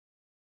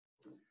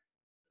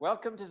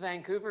Welcome to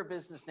Vancouver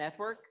Business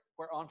Network,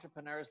 where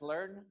entrepreneurs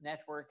learn,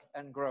 network,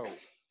 and grow.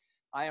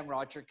 I am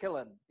Roger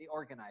Killen, the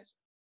organizer.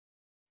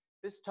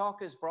 This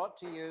talk is brought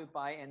to you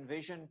by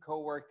Envision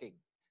Co-working,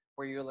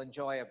 where you'll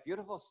enjoy a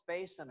beautiful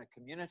space and a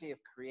community of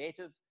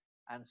creative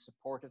and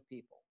supportive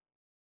people.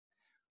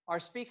 Our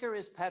speaker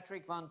is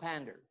Patrick von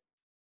Pander.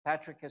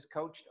 Patrick has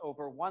coached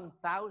over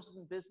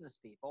 1,000 business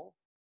people,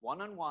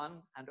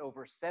 one-on-one, and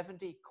over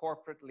 70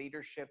 corporate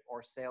leadership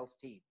or sales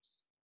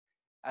teams.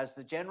 As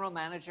the general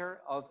manager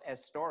of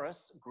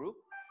Estoras Group,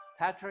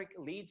 Patrick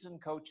leads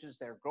and coaches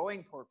their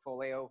growing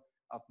portfolio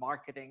of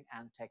marketing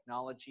and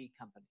technology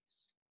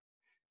companies.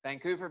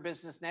 Vancouver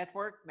Business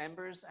Network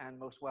members and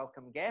most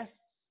welcome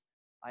guests,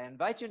 I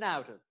invite you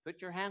now to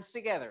put your hands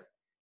together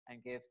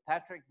and give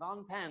Patrick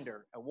von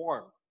Pander a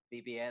warm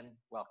BBN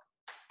welcome.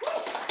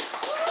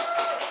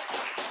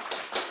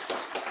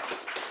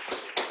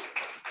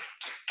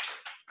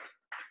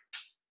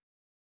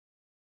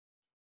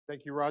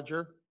 Thank you,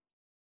 Roger.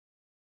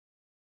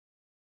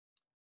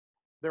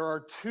 There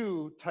are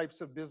two types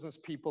of business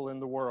people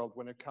in the world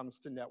when it comes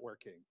to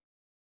networking.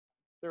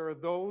 There are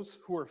those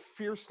who are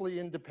fiercely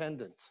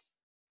independent.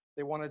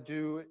 They want to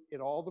do it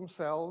all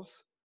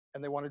themselves,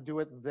 and they want to do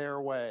it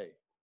their way.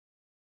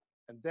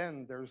 And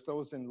then there's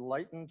those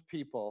enlightened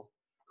people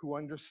who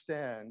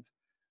understand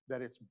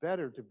that it's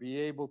better to be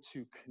able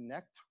to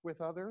connect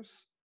with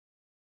others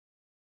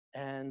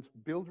and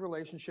build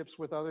relationships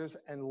with others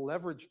and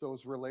leverage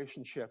those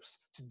relationships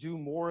to do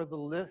more of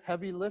the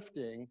heavy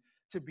lifting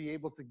to be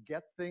able to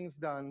get things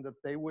done that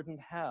they wouldn't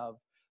have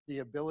the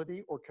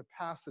ability or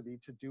capacity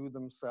to do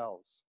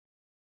themselves.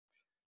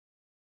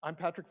 I'm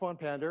Patrick von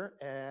Pander,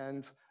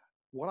 and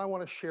what I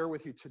want to share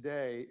with you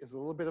today is a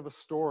little bit of a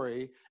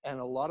story and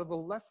a lot of the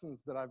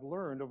lessons that I've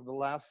learned over the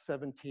last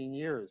 17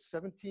 years.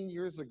 17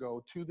 years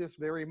ago, to this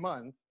very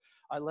month,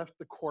 I left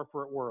the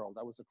corporate world.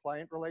 I was a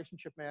client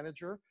relationship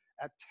manager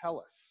at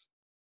TELUS,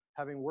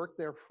 having worked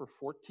there for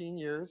 14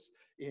 years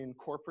in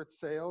corporate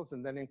sales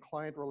and then in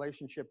client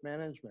relationship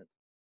management.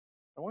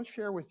 I want to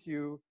share with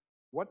you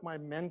what my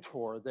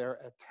mentor there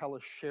at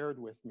TELUS shared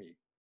with me.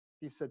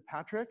 He said,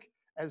 Patrick,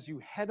 as you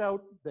head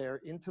out there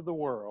into the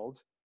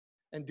world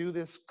and do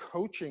this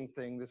coaching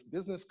thing, this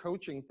business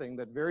coaching thing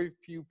that very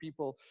few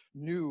people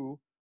knew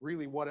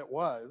really what it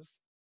was,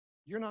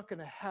 you're not going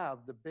to have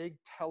the big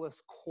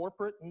TELUS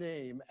corporate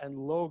name and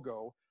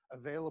logo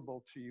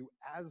available to you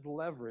as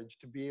leverage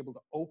to be able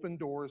to open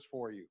doors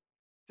for you,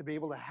 to be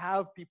able to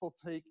have people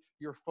take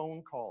your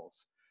phone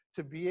calls,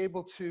 to be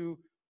able to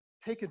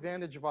take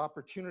advantage of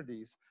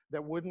opportunities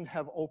that wouldn't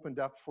have opened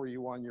up for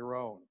you on your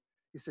own.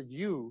 He said,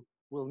 you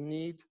will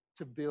need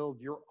to build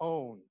your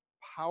own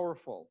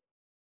powerful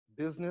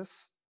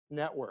business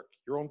network,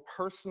 your own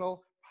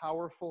personal,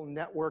 powerful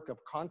network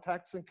of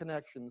contacts and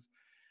connections.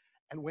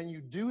 And when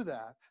you do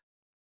that,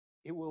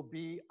 it will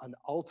be an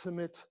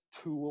ultimate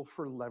tool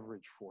for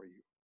leverage for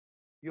you.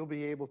 You'll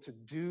be able to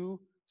do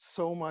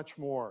so much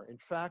more. In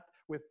fact,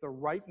 with the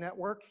right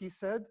network, he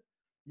said,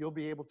 you'll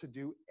be able to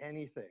do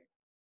anything.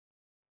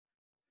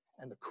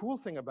 And the cool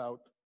thing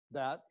about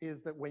that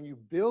is that when you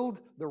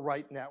build the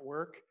right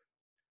network,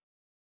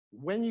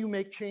 when you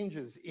make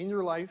changes in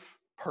your life,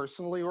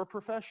 personally or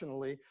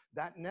professionally,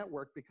 that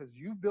network, because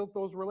you've built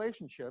those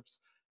relationships,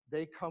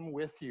 they come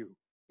with you.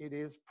 It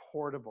is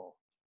portable.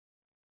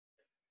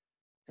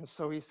 And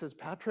so he says,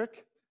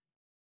 Patrick,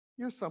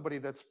 you're somebody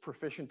that's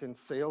proficient in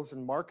sales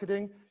and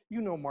marketing.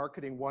 You know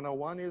marketing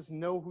 101 is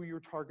know who your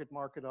target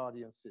market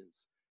audience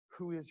is.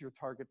 Who is your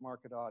target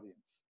market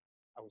audience?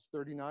 I was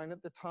 39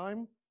 at the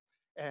time,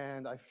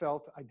 and I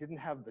felt I didn't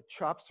have the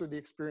chops or the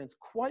experience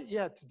quite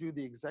yet to do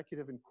the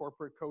executive and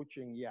corporate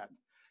coaching yet.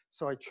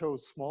 So I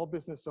chose small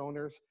business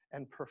owners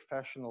and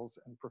professionals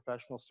and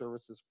professional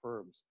services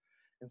firms.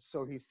 And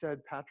so he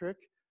said, Patrick,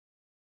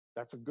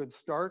 that's a good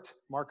start.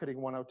 Marketing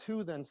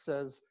 102 then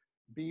says,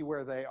 be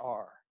where they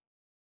are,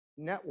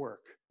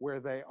 network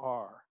where they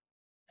are,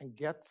 and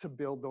get to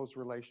build those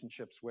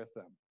relationships with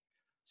them.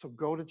 So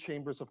go to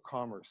chambers of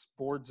commerce,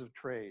 boards of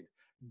trade,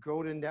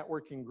 go to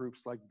networking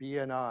groups like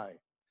BNI.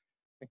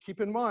 And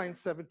keep in mind,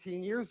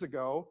 17 years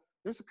ago,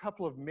 there's a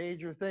couple of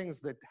major things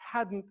that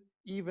hadn't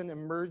even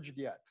emerged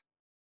yet.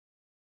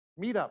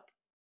 Meetup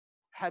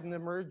hadn't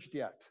emerged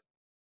yet.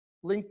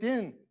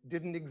 LinkedIn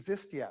didn't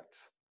exist yet.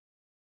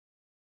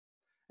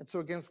 And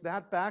so against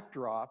that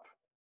backdrop,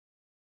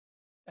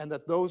 and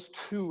that those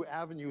two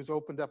avenues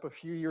opened up a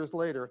few years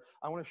later,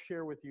 I want to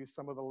share with you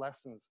some of the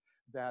lessons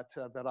that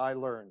I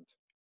learned.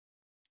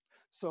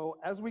 So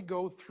as we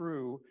go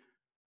through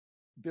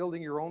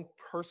building your own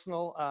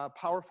personal,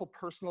 powerful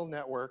personal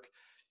network,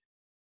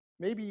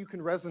 maybe you can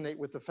resonate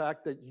with the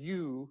fact that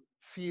you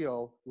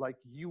feel like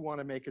you want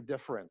to make a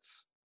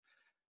difference,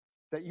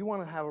 that you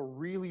want to have a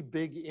really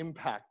big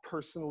impact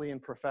personally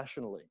and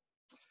professionally,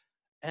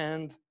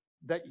 and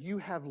that you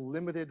have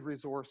limited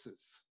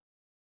resources.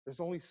 There's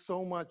only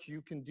so much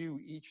you can do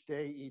each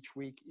day, each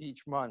week,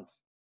 each month,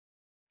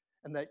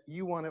 and that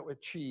you want to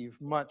achieve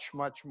much,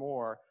 much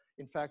more.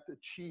 In fact,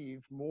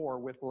 achieve more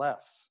with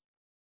less.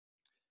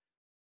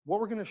 what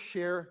I'm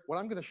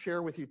going to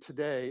share with you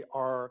today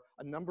are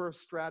a number of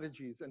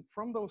strategies. And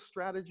from those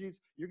strategies,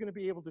 you're going to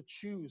be able to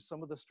choose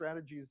some of the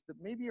strategies that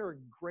maybe are a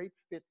great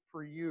fit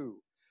for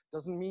you.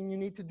 Doesn't mean you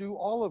need to do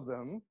all of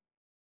them,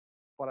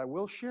 but I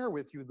will share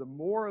with you, the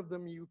more of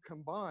them you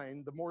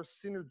combine, the more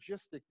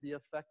synergistic the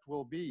effect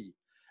will be.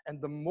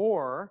 And the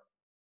more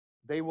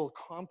they will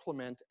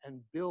complement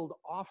and build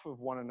off of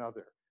one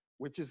another,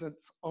 which is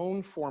its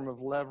own form of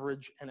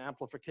leverage and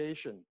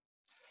amplification.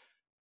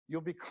 You'll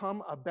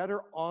become a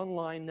better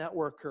online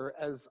networker,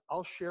 as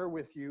I'll share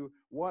with you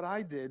what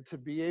I did to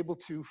be able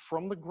to,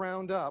 from the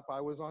ground up,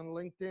 I was on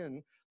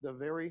LinkedIn the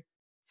very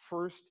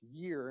first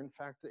year. In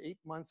fact, 8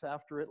 months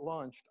after it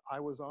launched, I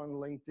was on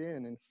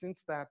LinkedIn. And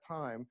since that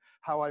time,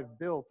 how I've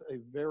built a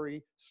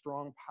very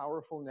strong,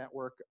 powerful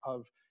network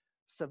of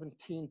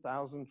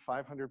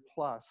 17,500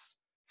 plus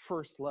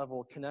first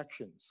level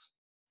connections,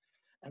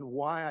 and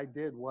why I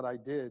did what I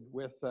did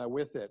with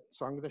it.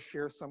 So I'm going to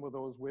share some of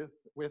those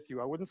with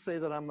you. I wouldn't say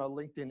that I'm a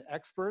LinkedIn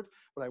expert,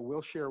 but I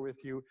will share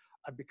with you,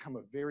 I've become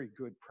a very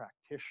good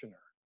practitioner.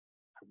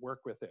 I work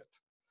with it.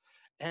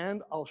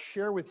 And I'll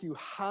share with you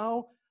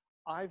how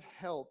I've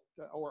helped,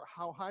 or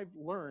how I've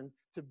learned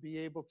to be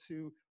able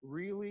to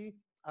really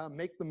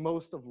make the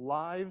most of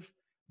live,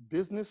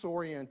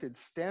 business-oriented,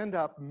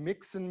 stand-up,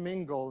 mix and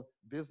mingle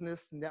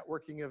business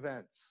networking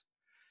events.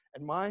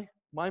 And my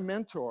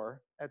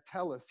mentor at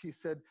TELUS, he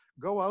said,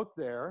 go out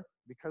there,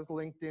 because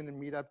LinkedIn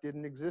and Meetup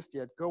didn't exist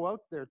yet, go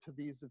out there to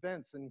these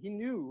events. And he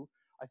knew,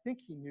 I think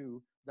he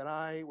knew, that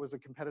I was a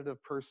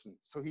competitive person.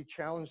 So he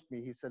challenged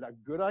me. He said, a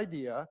good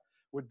idea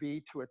would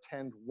be to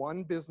attend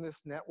one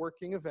business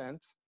networking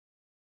event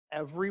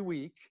every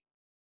week,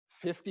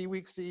 50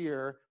 weeks a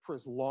year, for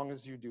as long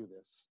as you do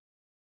this.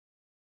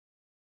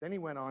 Then he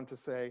went on to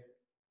say,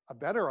 a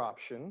better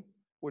option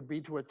would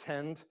be to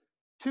attend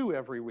 2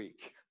 every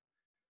week,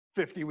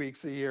 50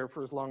 weeks a year,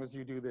 for as long as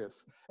you do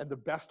this. And the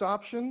best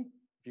option,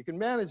 if you can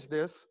manage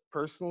this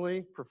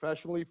personally,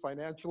 professionally,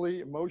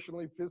 financially,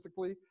 emotionally,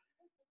 physically,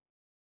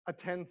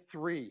 attend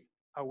 3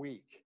 a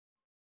week.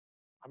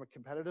 I'm a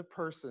competitive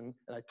person,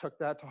 and I took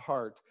that to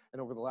heart.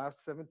 And over the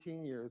last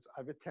 17 years,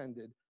 I've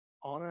attended,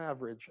 on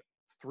average,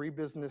 3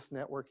 business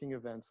networking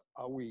events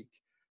a week,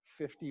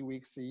 50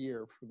 weeks a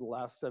year for the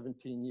last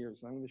 17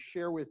 years. And I'm going to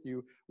share with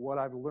you what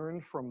I've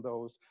learned from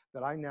those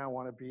that I now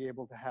want to be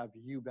able to have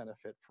you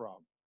benefit from.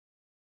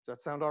 Does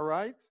that sound all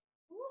right?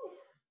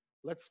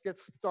 Let's get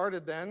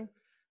started then.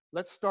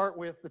 Let's start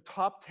with the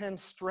top 10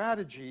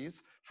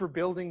 strategies for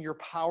building your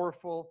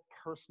powerful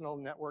personal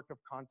network of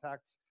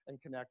contacts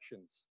and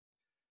connections.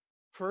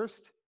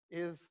 First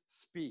is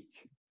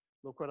speak.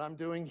 Look what I'm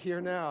doing here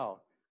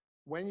now.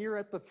 When you're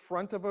at the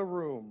front of a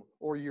room,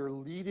 or you're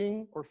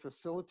leading or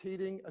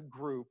facilitating a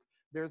group,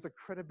 there's a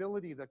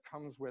credibility that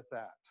comes with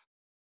that.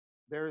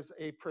 There's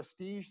a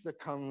prestige that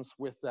comes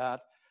with that,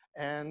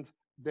 and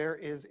there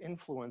is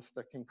influence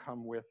that can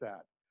come with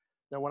that.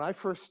 Now, when I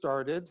first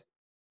started,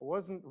 I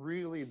wasn't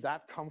really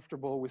that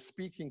comfortable with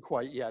speaking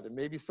quite yet, and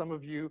maybe some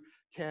of you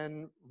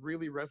can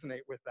really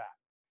resonate with that.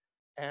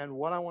 And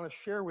what I want to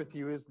share with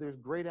you is there's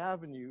great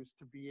avenues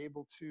to be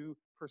able to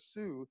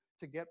pursue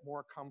to get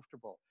more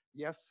comfortable.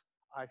 Yes,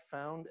 I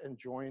found and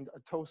joined a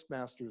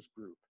Toastmasters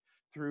group.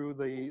 Through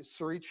the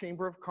Surrey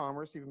Chamber of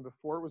Commerce, even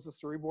before it was the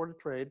Surrey Board of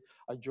Trade,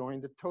 I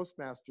joined a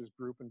Toastmasters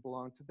group and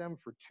belonged to them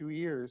for 2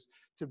 years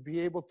to be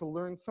able to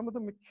learn some of the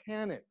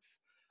mechanics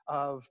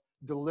of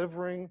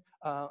delivering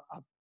a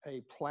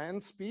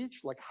planned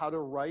speech, like how to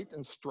write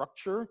and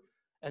structure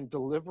and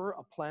deliver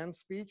a planned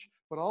speech,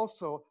 but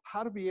also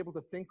how to be able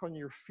to think on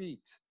your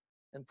feet,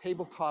 and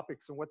table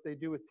topics and what they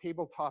do with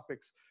table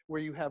topics,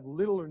 where you have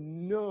little or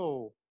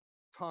no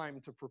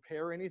time to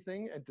prepare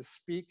anything and to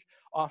speak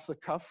off the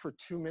cuff for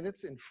 2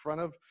 minutes in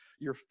front of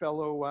your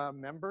fellow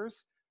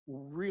members.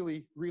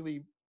 Really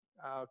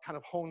kind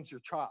of hones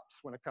your chops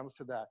when it comes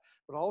to that.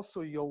 But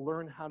also you'll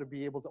learn how to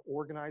be able to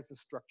organize and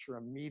structure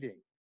a meeting,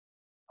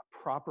 a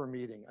proper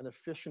meeting, an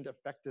efficient,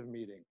 effective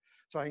meeting.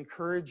 So I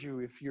encourage you,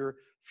 if you're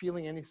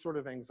feeling any sort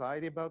of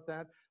anxiety about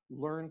that,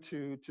 learn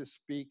to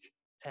speak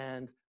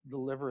and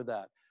deliver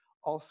that.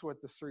 Also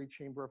at the Surrey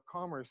Chamber of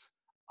Commerce,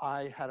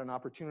 I had an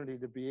opportunity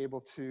to be able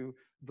to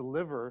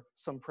deliver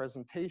some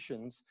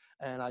presentations,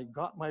 and I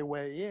got my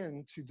way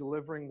into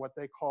delivering what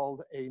they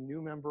called a new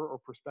member or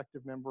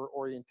prospective member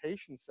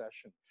orientation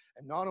session.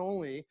 And not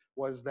only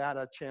was that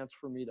a chance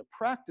for me to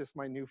practice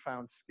my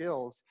newfound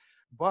skills,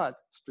 but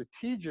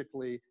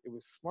strategically, it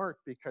was smart,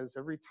 because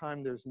every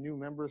time there's new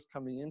members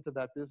coming into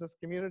that business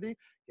community,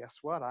 guess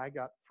what? I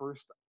got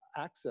first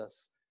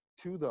access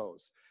to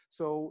those.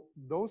 So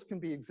those can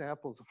be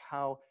examples of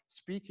how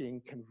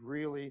speaking can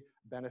really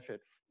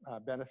benefit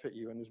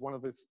you, and is one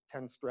of the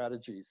 10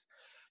 strategies.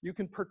 You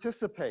can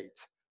participate.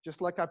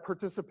 Just like I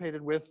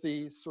participated with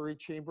the Surrey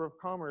Chamber of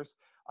Commerce,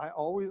 I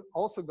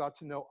also got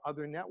to know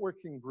other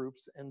networking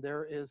groups, and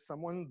there is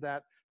someone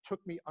that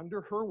took me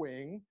under her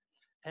wing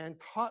and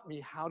taught me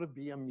how to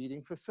be a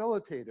meeting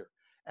facilitator.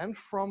 And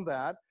from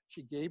that,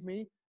 she gave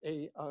me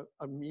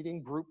a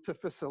meeting group to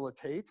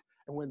facilitate,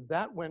 And when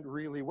that went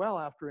really well,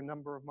 after a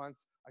number of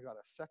months, I got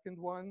a second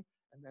one,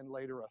 and then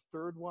later a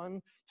third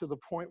one, to the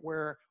point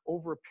where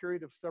over a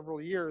period of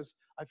several years,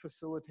 I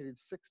facilitated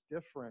 6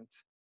 different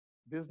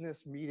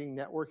business meeting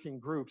networking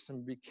groups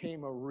and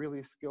became a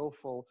really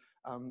skillful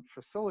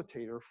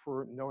facilitator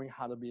for knowing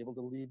how to be able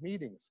to lead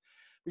meetings.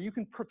 But you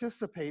can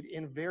participate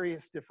in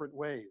various different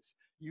ways.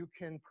 You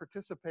can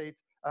participate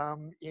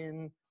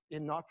in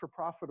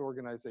not-for-profit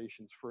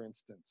organizations, for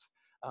instance.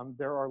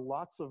 There are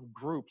lots of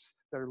groups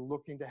that are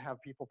looking to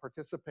have people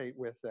participate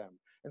with them.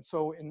 And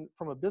so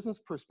from a business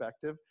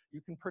perspective,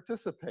 you can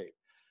participate.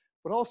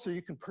 But also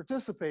you can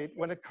participate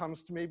when it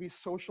comes to maybe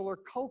social or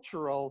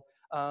cultural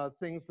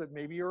things that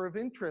maybe are of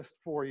interest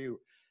for you.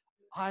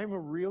 I'm a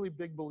really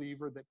big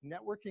believer that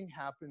networking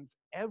happens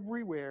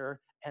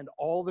everywhere and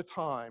all the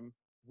time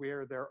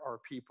where there are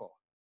people.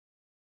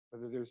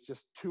 Whether there's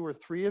just 2 or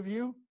 3 of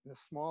you in a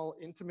small,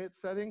 intimate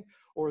setting,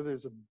 or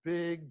there's a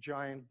big,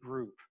 giant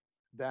group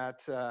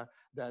that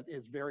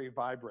is very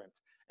vibrant.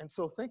 And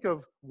so think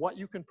of what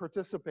you can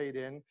participate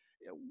in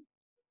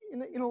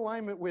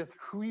alignment with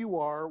who you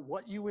are,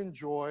 what you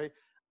enjoy,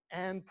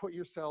 and put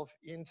yourself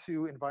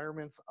into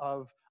environments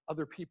of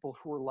other people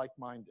who are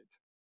like-minded.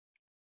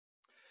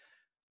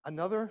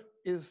 Another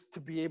is to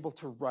be able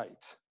to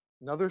write.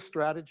 Another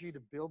strategy to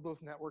build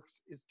those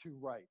networks is to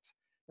write.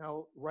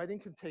 Now, writing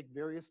can take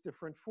various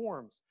different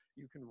forms.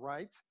 You can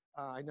write.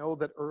 I know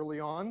that early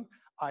on,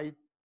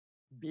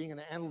 being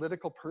an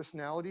analytical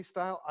personality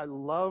style, I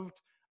loved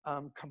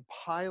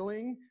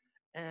compiling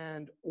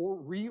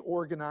or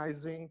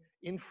reorganizing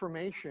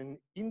information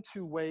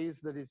into ways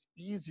that is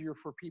easier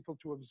for people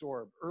to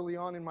absorb. Early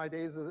on in my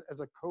days as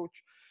a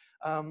coach,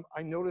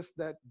 I noticed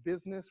that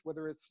business,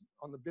 whether it's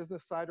on the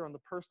business side or on the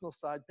personal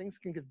side, things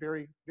can get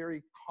very,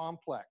 very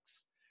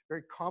complex,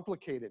 very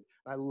complicated.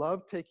 I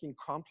love taking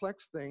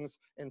complex things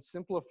and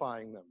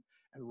simplifying them.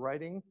 And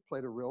writing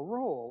played a real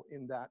role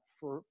in that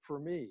for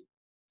me.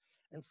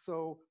 And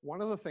so one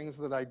of the things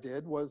that I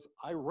did was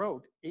I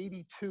wrote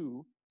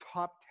 82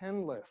 top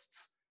 10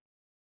 lists.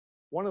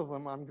 One of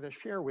them I'm going to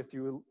share with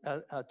you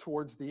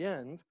towards the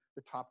end,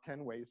 the top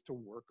 10 ways to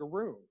work a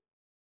room.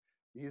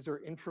 These are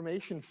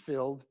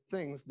information-filled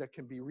things that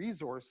can be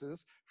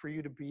resources for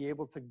you to be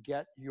able to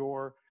get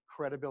your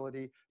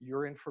credibility,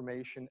 your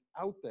information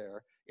out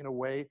there in a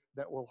way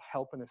that will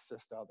help and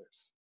assist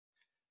others.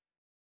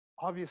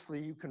 Obviously,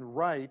 you can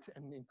write,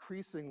 and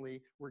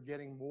increasingly, we're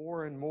getting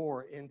more and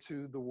more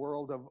into the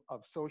world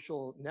of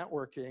social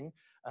networking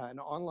and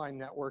online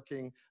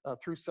networking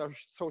through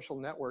social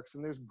networks.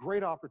 And there's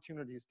great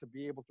opportunities to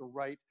be able to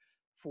write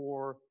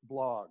for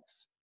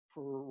blogs,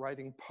 for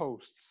writing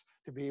posts,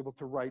 to be able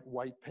to write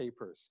white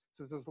papers.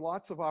 So there's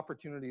lots of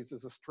opportunities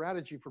as a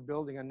strategy for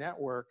building a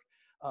network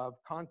of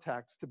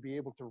contacts to be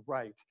able to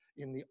write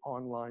in the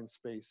online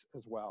space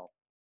as well.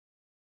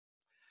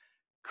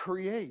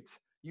 Create.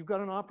 You've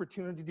got an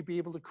opportunity to be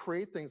able to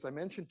create things. I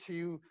mentioned to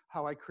you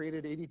how I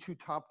created 82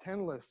 top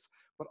 10 lists,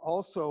 but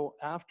also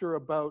after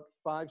about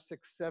 5,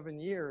 6, 7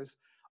 years,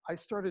 I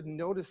started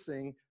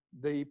noticing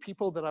the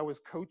people that I was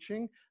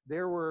coaching,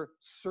 there were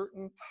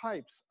certain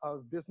types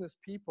of business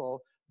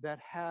people that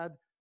had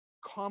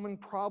common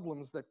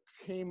problems that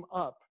came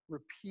up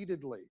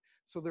repeatedly.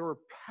 So there were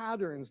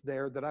patterns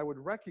there that I would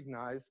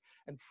recognize,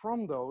 and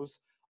from those,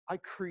 I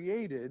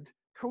created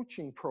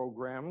coaching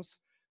programs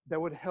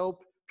that would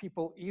help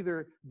people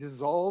either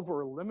dissolve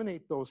or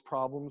eliminate those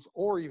problems,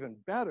 or even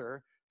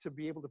better, to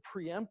be able to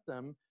preempt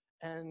them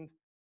and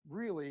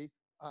really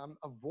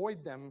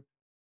avoid them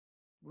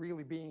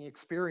really being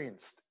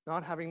experienced,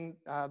 not having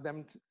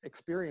them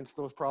experience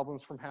those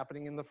problems from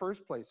happening in the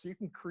first place. So you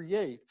can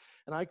create,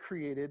 and I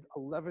created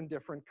 11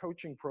 different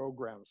coaching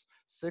programs,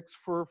 6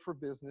 for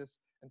business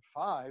and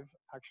 5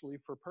 actually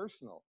for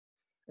personal.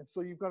 And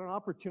so you've got an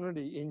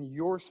opportunity in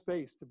your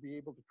space to be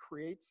able to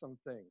create some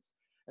things.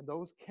 And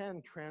those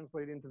can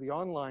translate into the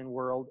online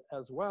world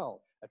as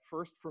well. At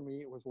first, for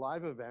me, it was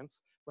live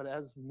events, but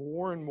as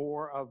more and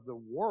more of the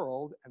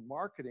world and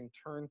marketing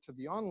turned to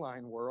the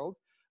online world,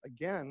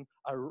 again,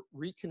 I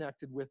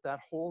reconnected with that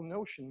whole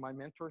notion my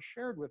mentor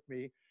shared with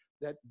me,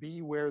 that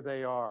be where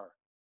they are.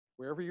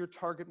 Wherever your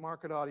target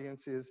market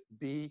audience is,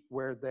 be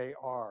where they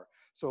are.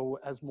 So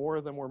as more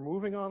of them were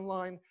moving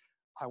online,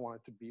 I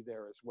wanted to be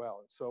there as well.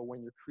 And so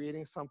when you're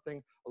creating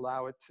something,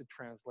 allow it to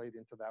translate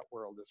into that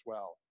world as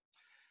well.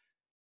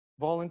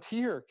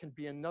 Volunteer can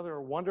be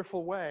another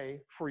wonderful way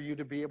for you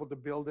to be able to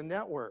build a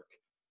network,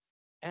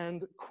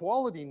 and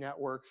quality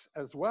networks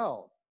as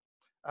well.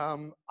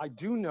 I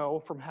do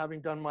know from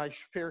having done my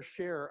fair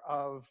share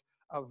of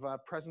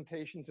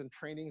presentations and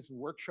trainings and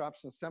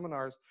workshops and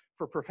seminars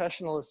for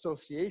professional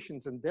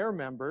associations and their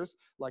members,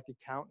 like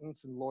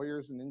accountants and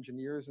lawyers and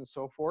engineers and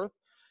so forth,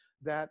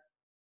 that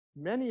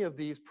many of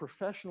these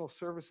professional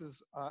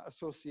services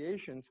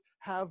associations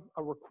have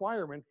a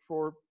requirement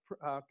for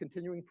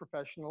continuing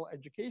professional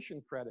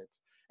education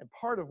credits. And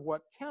part of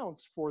what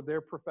counts for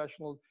their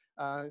professional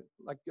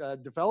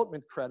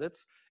development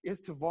credits is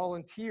to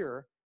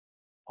volunteer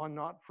on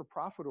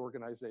not-for-profit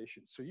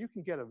organizations. So you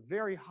can get a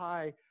very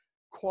high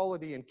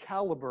quality and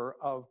caliber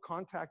of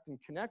contact and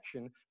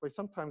connection by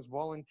sometimes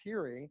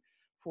volunteering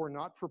for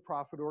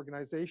not-for-profit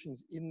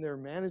organizations in their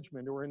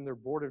management or in their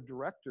board of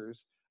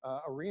directors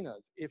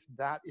arenas, if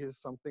that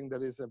is something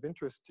that is of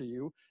interest to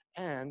you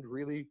and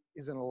really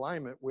is in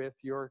alignment with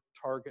your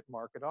target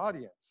market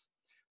audience.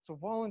 So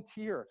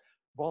volunteer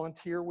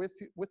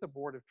with a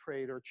board of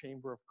trade or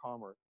chamber of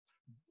commerce.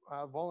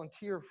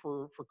 Volunteer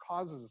for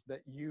causes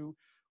that you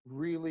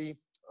really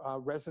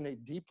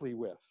resonate deeply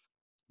with.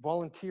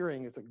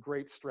 Volunteering is a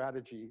great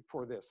strategy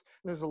for this.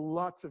 And there's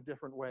lots of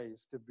different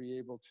ways to be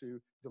able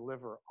to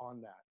deliver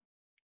on that.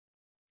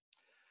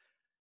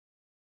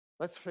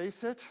 Let's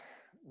face it,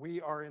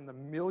 we are in the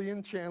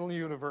million-channel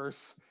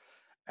universe,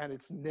 and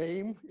its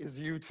name is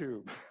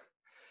YouTube.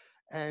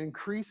 And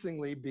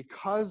increasingly,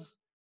 because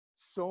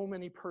so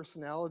many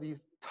personality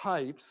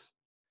types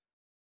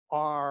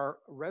are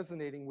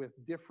resonating with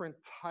different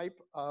type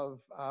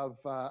of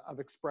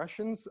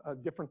expressions,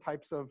 different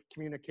types of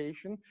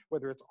communication,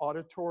 whether it's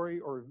auditory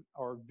or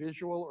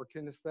visual or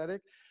kinesthetic.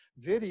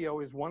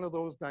 Video is one of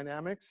those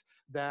dynamics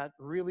that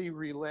really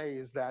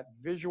relays that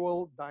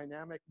visual,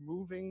 dynamic,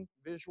 moving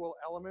visual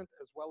element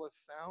as well as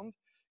sound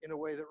in a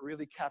way that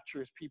really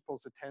captures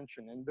people's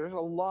attention. And there's a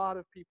lot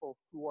of people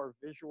who are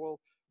visual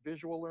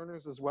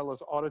learners as well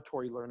as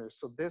auditory learners.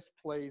 So this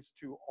plays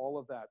to all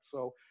of that.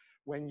 So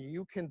when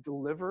you can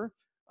deliver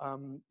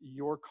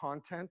your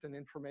content and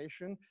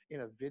information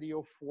in a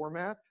video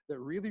format that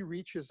really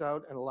reaches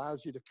out and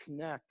allows you to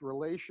connect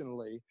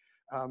relationally,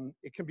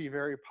 it can be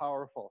very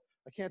powerful.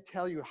 I can't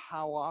tell you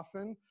how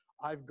often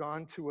I've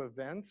gone to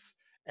events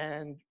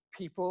and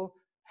people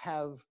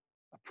have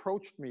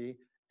approached me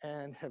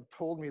and have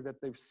told me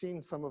that they've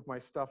seen some of my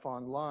stuff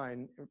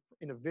online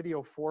in a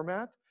video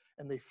format,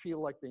 and they feel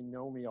like they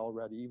know me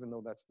already, even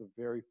though that's the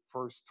very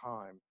first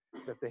time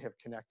that they have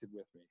connected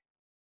with me.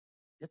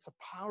 It's a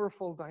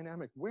powerful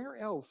dynamic. Where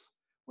else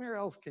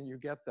can you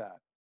get that?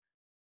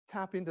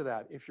 Tap into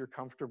that if you're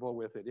comfortable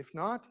with it. If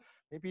not,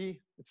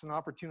 maybe it's an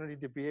opportunity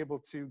to be able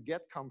to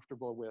get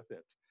comfortable with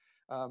it.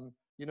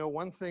 You know,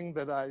 one thing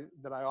that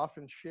I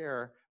often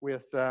share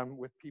with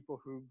people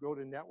who go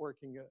to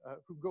networking,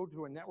 who go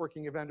to a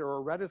networking event or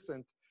are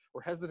reticent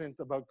or hesitant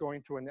about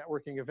going to a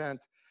networking event,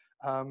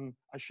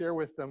 I share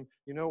with them,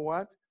 you know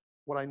what?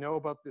 What I know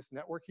about this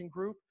networking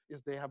group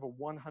is they have a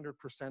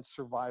 100%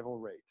 survival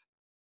rate.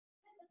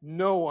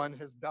 No one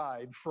has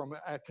died from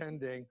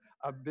attending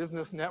a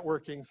business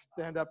networking,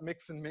 stand-up,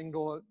 mix and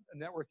mingle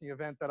networking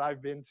event that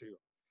I've been to.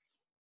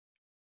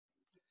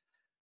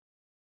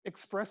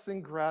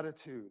 Expressing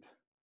gratitude.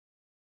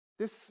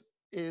 This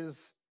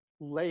is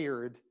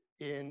layered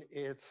in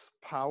its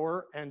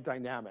power and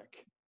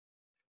dynamic.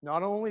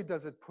 Not only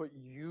does it put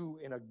you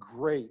in a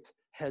great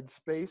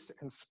headspace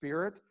and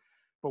spirit,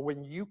 but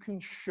when you can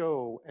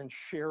show and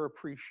share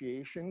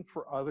appreciation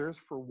for others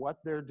for what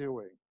they're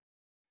doing,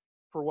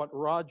 for what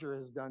Roger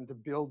has done to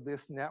build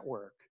this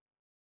network,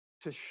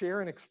 to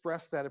share and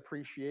express that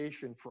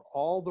appreciation for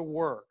all the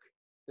work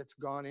that's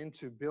gone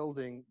into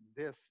building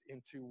this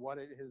into what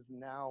it is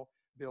now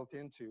built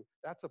into,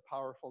 that's a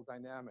powerful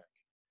dynamic.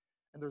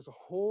 And there's a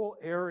whole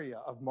area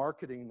of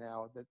marketing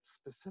now that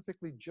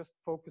specifically just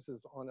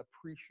focuses on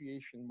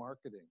appreciation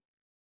marketing.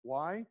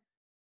 Why?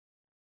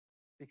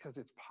 Because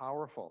it's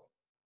powerful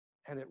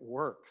and it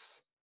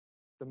works.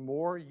 The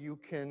more you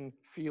can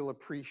feel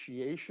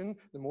appreciation,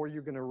 the more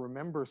you're going to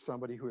remember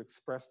somebody who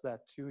expressed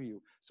that to you.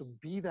 So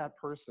be that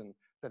person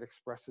that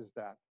expresses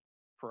that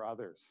for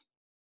others.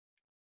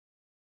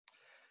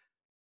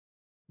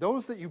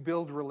 Those that you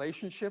build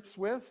relationships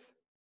with,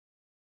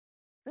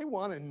 they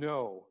want to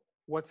know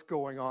what's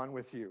going on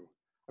with you.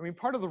 I mean,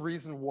 part of the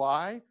reason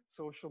why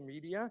social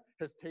media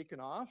has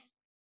taken off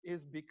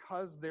is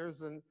because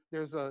there's a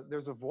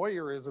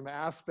voyeurism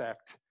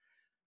aspect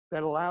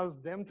that allows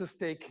them to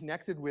stay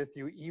connected with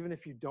you even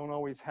if you don't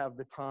always have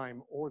the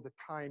time or the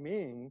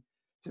timing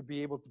to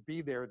be able to be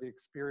there to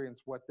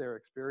experience what they're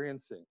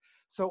experiencing.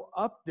 So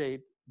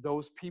update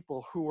those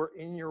people who are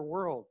in your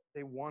world.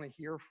 They want to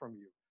hear from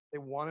you. They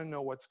want to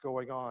know what's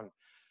going on.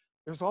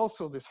 There's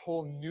also this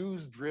whole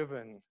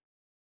news-driven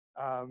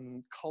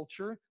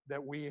culture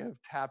that we have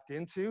tapped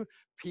into.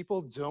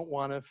 People don't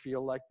want to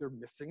feel like they're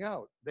missing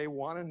out. They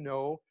want to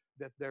know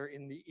that they're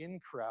in the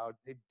in crowd.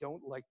 They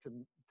don't like to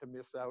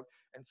miss out.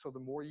 And so the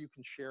more you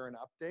can share an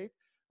update,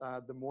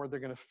 the more they're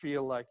going to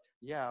feel like,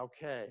 yeah,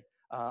 okay,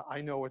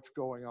 I know what's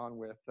going on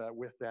with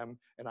them,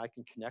 and I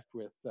can connect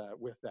with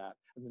that.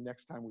 And the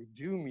next time we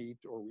do meet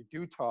or we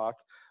do talk,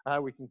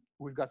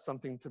 we've got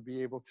something to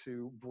be able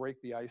to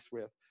break the ice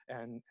with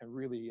and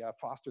really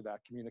foster that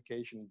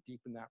communication,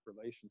 deepen that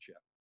relationship.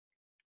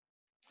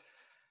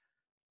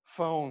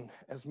 Phone,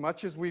 as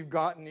much as we've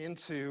gotten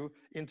into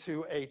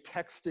a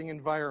texting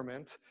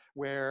environment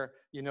where,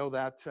 you know,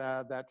 that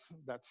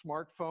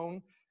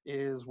smartphone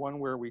is one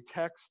where we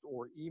text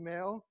or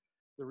email,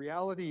 the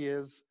reality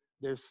is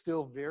there's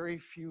still very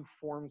few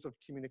forms of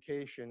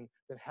communication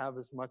that have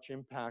as much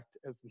impact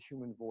as the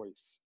human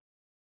voice.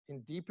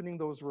 In deepening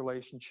those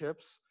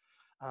relationships,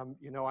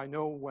 you know, I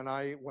know when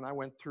I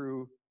went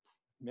through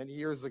many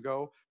years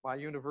ago, my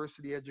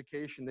university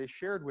education, they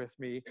shared with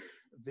me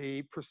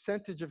the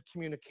percentage of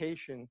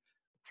communication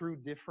through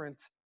different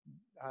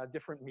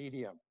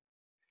medium.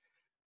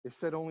 They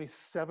said only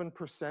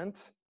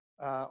 7%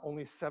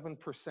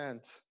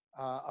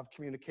 of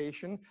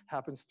communication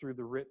happens through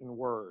the written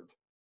word.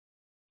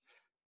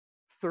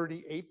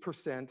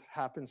 38%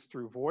 happens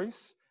through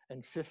voice,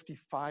 and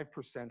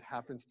 55%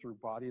 happens through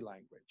body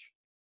language.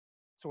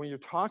 So when you're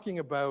talking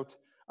about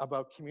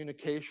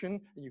communication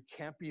and you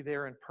can't be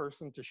there in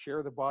person to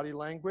share the body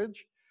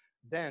language,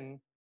 then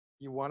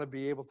you want to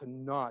be able to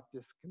not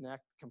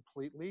disconnect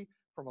completely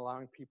from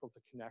allowing people to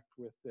connect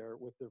with their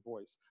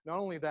voice. Not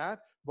only that,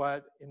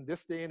 but in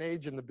this day and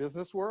age in the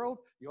business world,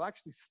 you'll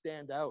actually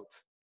stand out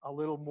a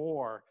little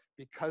more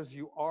because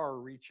you are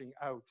reaching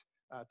out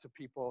to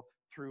people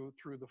through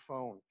the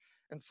phone.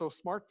 And so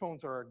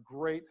smartphones are a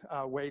great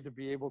way to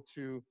be able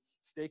to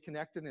stay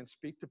connected and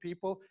speak to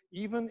people.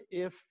 Even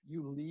if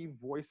you leave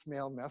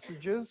voicemail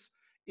messages,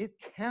 it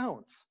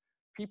counts.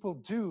 People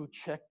do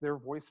check their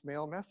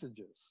voicemail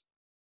messages.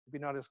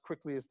 Maybe not as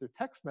quickly as their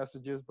text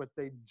messages, but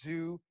they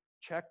do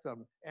check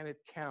them, and it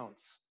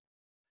counts.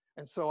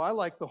 And so I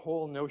like the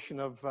whole notion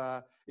of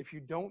if you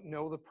don't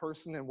know the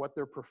person and what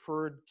their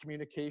preferred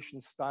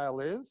communication style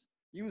is,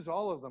 use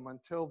all of them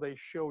until they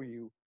show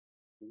you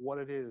what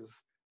it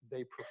is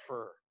they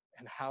prefer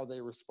and how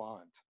they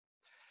respond.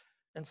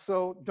 And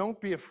so don't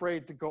be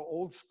afraid to go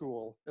old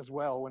school as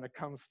well when it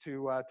comes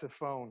to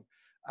phone.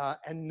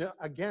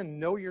 Again,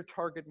 know your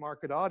target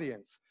market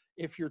audience.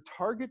 If your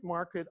target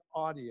market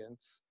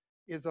audience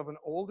is of an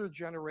older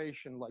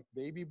generation like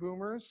baby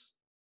boomers,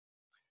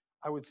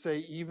 I would say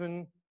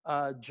even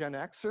Gen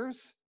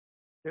Xers,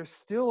 there's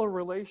still a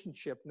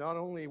relationship not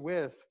only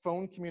with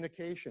phone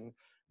communication,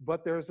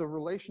 but there's a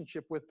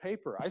relationship with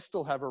paper. I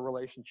still have a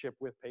relationship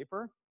with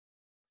paper.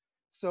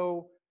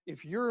 So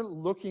if you're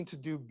looking to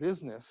do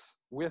business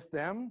with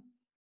them,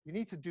 you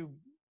need to do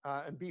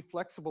and be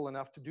flexible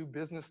enough to do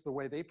business the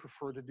way they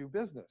prefer to do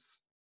business.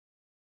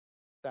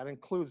 That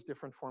includes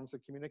different forms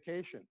of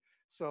communication.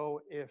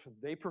 So if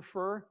they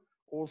prefer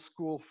old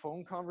school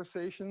phone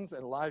conversations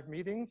and live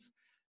meetings,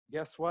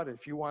 guess what?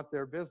 If you want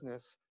their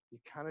business, you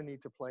kind of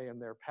need to play in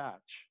their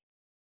patch,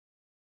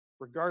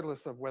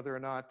 regardless of whether or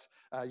not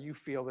you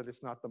feel that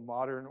it's not the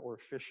modern or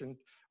efficient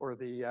or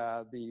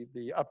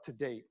the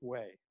up-to-date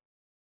way.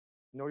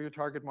 Know your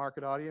target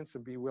market audience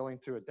and be willing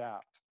to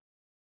adapt.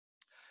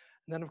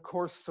 And then, of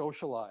course,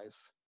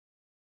 socialize.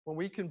 When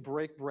we can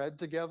break bread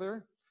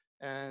together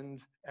and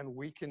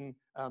we can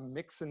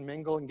mix and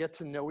mingle and get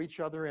to know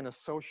each other in a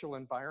social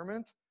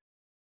environment,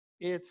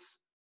 it's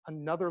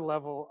another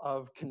level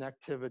of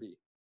connectivity.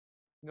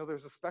 You know,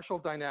 there's a special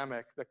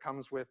dynamic that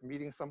comes with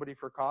meeting somebody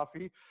for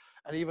coffee,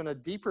 and even a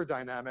deeper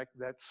dynamic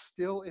that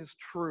still is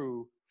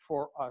true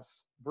for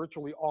us,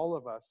 virtually all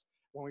of us,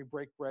 when we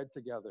break bread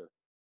together.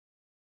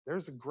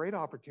 There's a great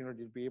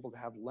opportunity to be able to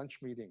have lunch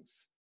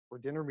meetings or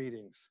dinner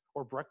meetings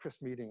or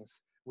breakfast meetings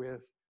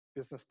with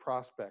business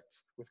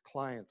prospects, with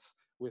clients,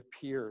 with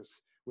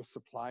peers, with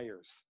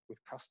suppliers,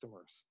 with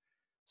customers.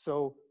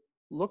 So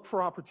look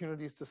for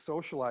opportunities to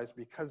socialize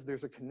because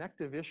there's a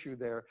connective issue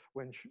there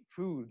when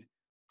food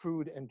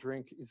and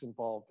drink is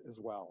involved as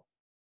well.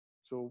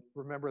 So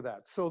remember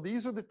that. So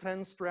these are the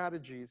 10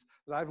 strategies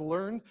that I've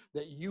learned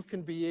that you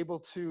can be able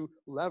to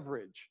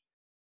leverage.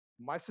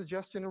 My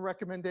suggestion and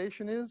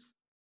recommendation is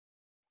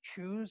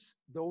choose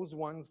those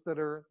ones that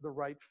are the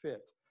right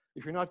fit.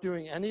 If you're not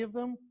doing any of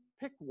them,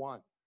 pick one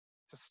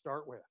to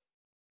start with,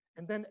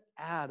 and then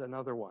add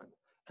another one,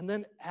 and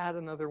then add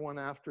another one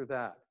after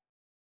that.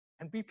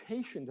 And be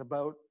patient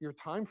about your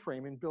time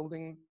frame in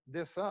building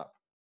this up.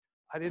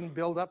 I didn't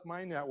build up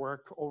my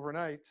network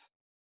overnight.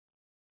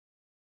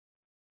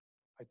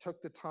 I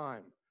took the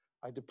time.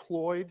 I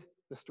deployed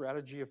the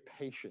strategy of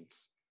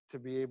patience to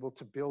be able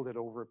to build it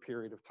over a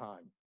period of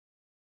time.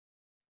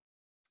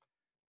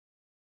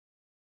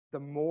 The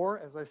more,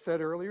 as I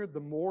said earlier, the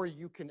more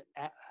you can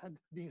add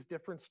these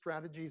different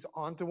strategies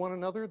onto one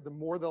another, the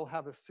more they'll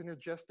have a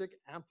synergistic,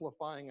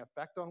 amplifying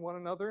effect on one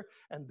another,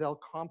 and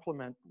they'll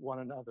complement one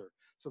another.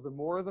 So the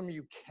more of them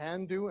you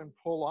can do and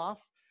pull off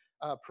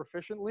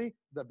proficiently,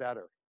 the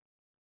better.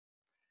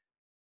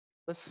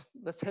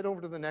 Let's head over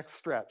to the next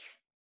stretch.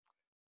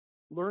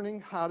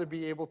 Learning how to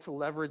be able to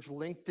leverage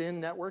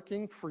LinkedIn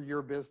networking for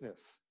your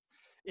business.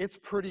 It's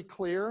pretty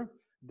clear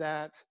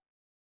that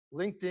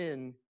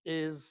LinkedIn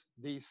is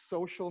the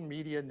social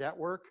media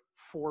network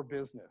for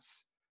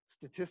business.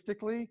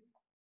 Statistically,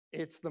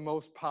 it's the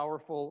most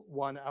powerful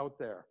one out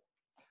there.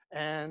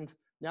 And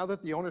now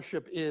that the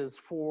ownership is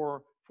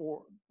for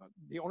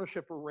the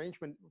ownership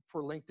arrangement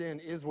for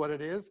LinkedIn is what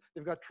it is,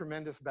 they've got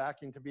tremendous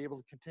backing to be able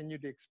to continue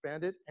to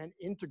expand it and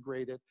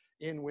integrate it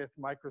in with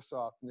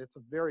Microsoft. And it's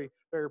a very,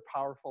 very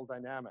powerful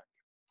dynamic.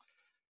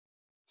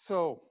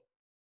 So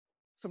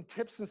some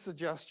tips and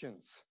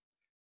suggestions.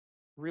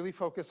 Really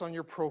focus on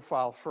your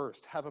profile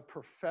first. Have a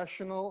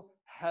professional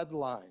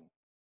headline.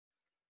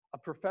 A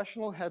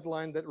professional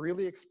headline that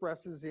really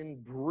expresses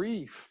in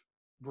brief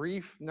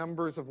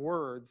numbers of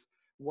words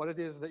what it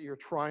is that you're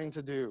trying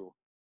to do.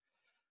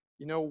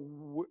 You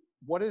know,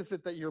 what is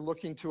it that you're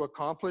looking to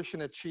accomplish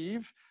and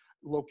achieve?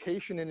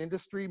 Location and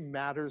industry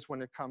matters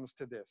when it comes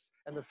to this.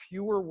 And the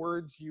fewer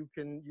words you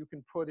can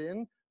put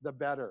in, the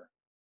better.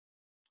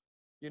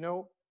 You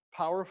know,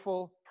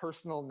 powerful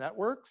personal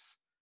networks,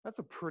 that's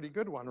a pretty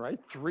good one, right?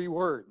 3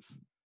 words.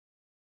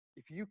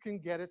 If you can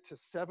get it to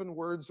 7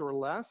 words or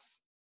less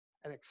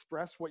and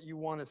express what you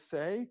want to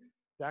say,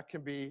 that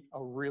can be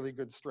a really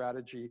good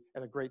strategy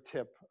and a great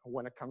tip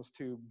when it comes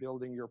to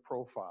building your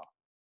profile.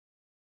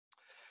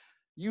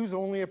 Use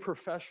only a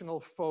professional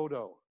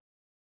photo.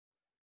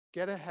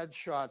 Get a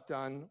headshot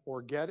done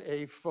or get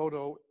a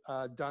photo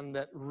done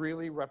that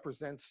really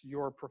represents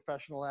your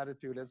professional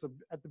attitude.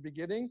 At the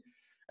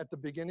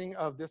beginning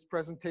of this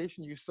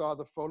presentation, you saw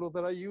the photo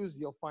that I used.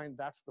 You'll find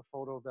that's the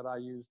photo that I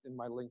used in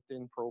my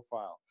LinkedIn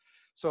profile.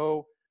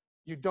 So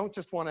you don't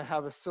just want to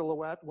have a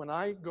silhouette. When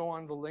I go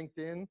onto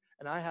LinkedIn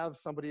and I have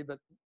somebody that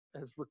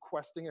is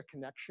requesting a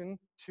connection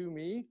to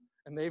me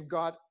and they've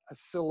got a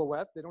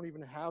silhouette, they don't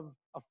even have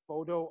a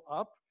photo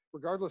up,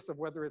 regardless of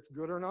whether it's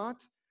good or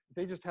not, if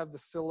they just have the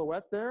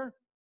silhouette there,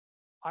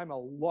 I'm a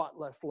lot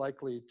less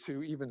likely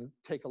to even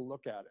take a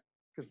look at it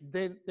because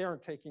they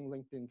aren't taking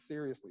LinkedIn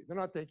seriously. They're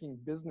not taking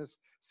business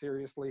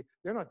seriously.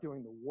 They're not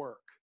doing the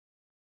work.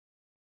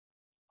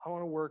 I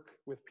want to work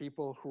with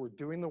people who are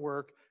doing the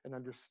work and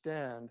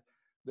understand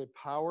the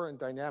power and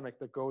dynamic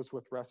that goes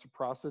with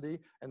reciprocity,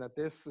 and that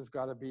this has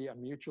got to be a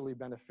mutually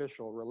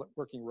beneficial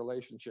working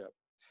relationship.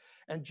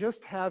 And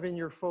just have in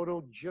your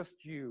photo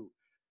just you.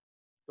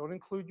 Don't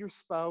include your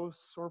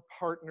spouse or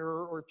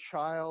partner or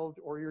child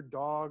or your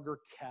dog or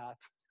cat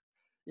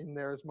in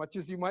there. As much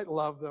as you might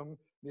love them,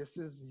 this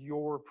is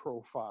your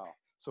profile.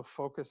 So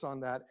focus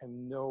on that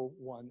and no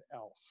one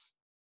else.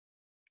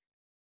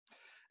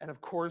 And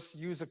of course,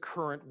 use a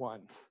current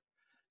one.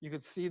 You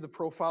could see the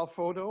profile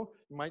photo.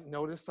 You might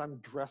notice I'm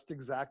dressed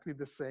exactly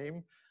the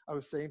same. I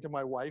was saying to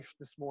my wife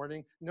this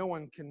morning, no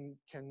one can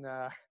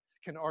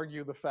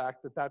argue the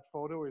fact that that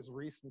photo is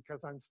recent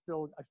because I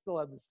still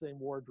have the same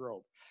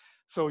wardrobe.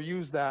 So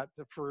use that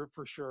for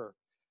sure.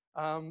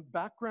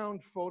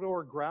 Background photo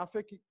or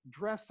graphic,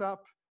 dress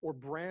up or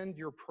brand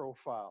your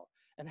profile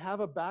and have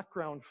a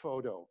background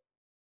photo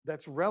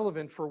that's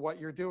relevant for what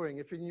you're doing.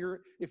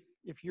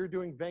 If you're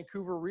doing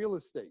Vancouver real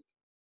estate,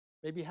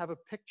 maybe have a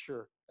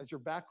picture as your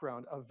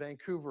background of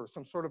Vancouver,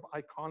 some sort of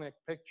iconic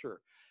picture.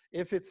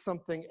 If it's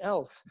something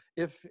else,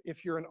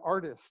 if you're an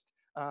artist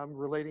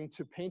relating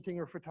to painting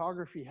or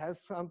photography,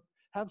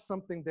 have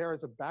something there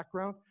as a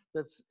background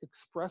that's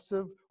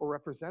expressive or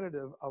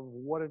representative of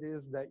what it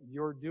is that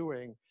you're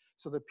doing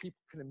so that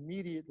people can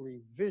immediately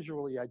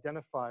visually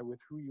identify with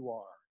who you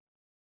are.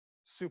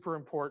 Super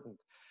important.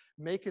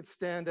 Make it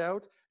stand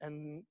out,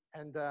 and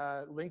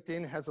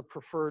LinkedIn has a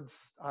preferred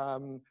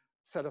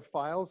set of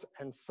files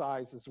and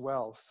size as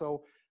well.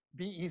 So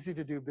be easy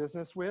to do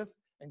business with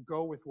and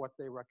go with what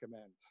they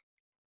recommend.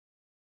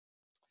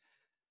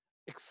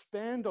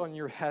 Expand on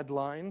your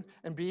headline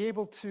and be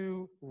able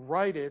to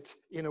write it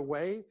in a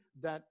way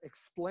that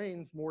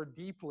explains more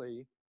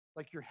deeply.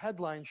 Like your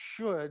headline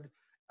should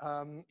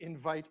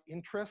invite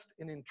interest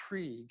and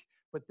intrigue,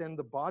 but then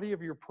the body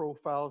of your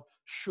profile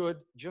should,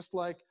 just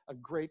like a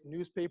great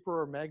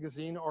newspaper or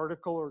magazine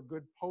article or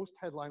good post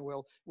headline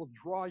will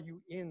draw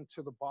you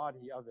into the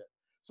body of it.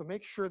 So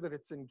make sure that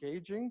it's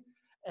engaging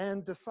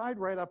and decide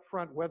right up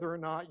front whether or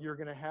not you're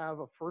going to have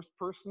a first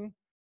person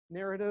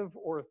narrative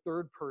or a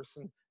third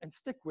person and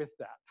stick with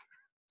that.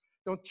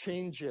 Don't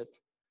change it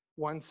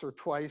once or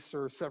twice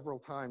or several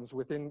times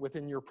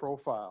within your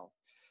profile.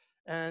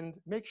 And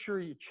make sure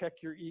you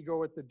check your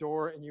ego at the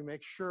door and you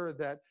make sure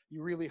that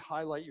you really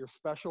highlight your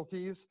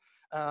specialties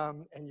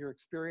and your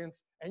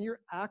experience and your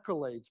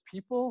accolades.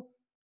 People,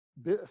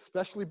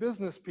 especially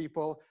business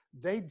people,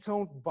 they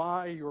don't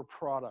buy your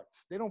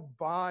products. They don't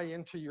buy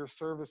into your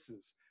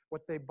services.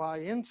 What they buy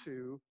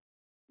into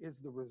is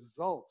the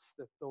results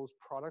that those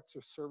products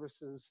or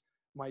services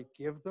might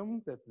give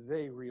them that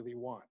they really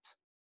want.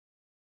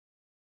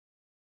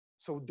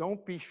 So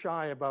don't be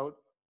shy about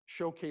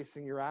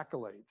showcasing your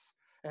accolades.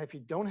 And if you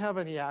don't have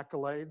any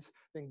accolades,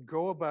 then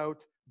go about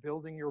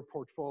building your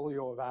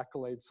portfolio of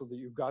accolades so that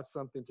you've got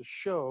something to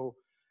show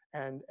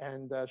and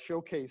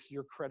showcase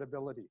your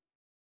credibility.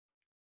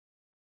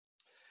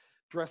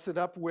 Dress it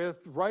up with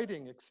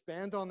writing,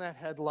 expand on that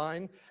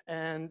headline,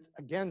 and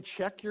again,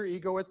 check your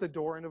ego at the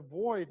door and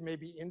avoid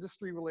maybe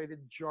industry-related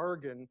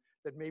jargon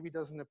that maybe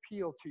doesn't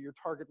appeal to your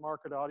target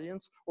market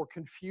audience or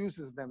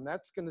confuses them.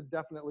 That's going to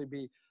definitely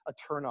be a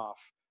turnoff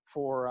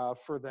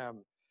for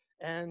them.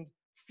 And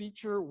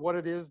feature what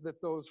it is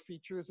that those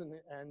features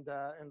and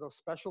those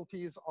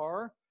specialties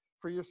are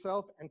for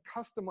yourself, and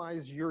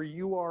customize your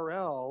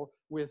URL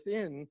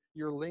within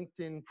your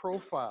LinkedIn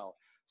profile.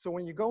 So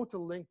when you go to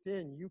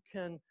LinkedIn, you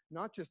can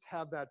not just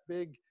have that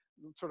big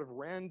sort of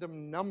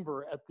random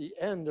number at the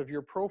end of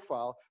your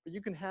profile, but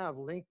you can have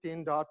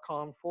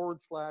linkedin.com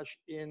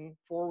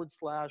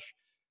 /in/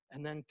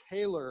 and then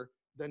tailor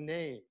the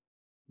name.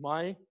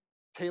 My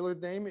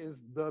tailored name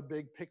is The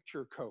Big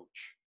Picture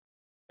Coach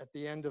at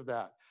the end of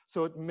that.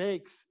 So it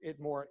makes it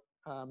more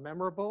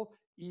memorable,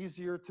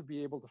 easier to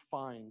be able to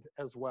find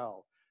as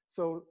well.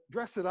 So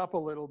dress it up a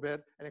little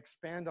bit and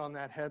expand on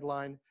that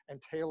headline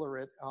and tailor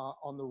it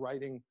on the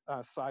writing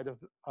side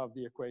of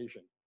the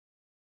equation.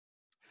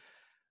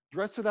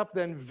 Dress it up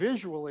then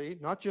visually,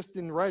 not just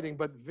in writing,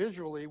 but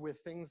visually with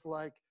things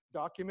like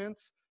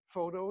documents,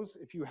 photos.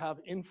 If you have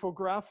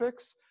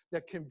infographics,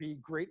 that can be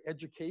great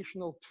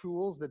educational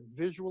tools that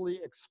visually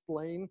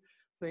explain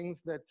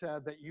things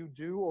that you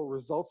do or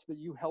results that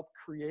you help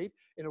create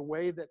in a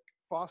way that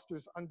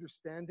fosters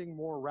understanding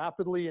more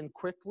rapidly and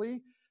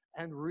quickly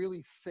and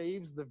really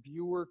saves the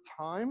viewer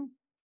time.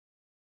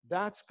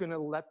 That's going to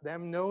let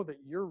them know that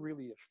you're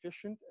really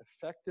efficient,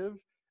 effective,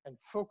 and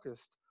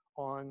focused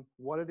on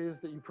what it is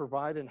that you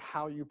provide and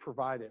how you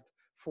provide it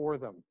for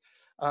them.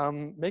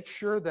 Make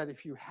sure that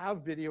if you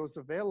have videos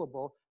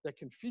available that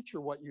can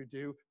feature what you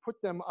do,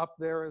 put them up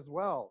there as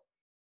well.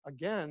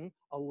 Again,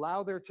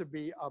 allow there to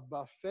be a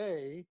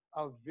buffet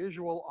of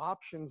visual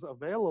options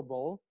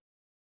available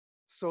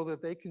so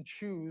that they can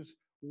choose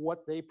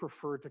what they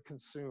prefer to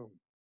consume.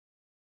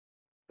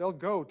 They'll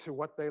go to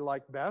what they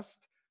like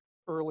best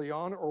early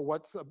on or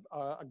what's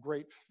a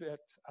great fit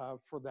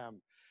for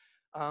them.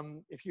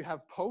 If you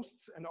have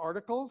posts and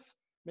articles,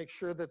 make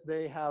sure that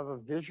they have a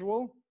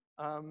visual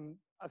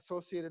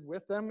associated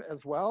with them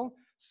as well,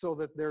 so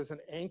that there's an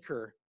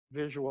anchor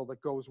visual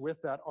that goes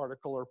with that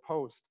article or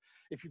post.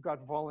 If you've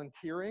got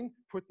volunteering,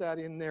 put that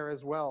in there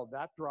as well.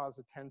 That draws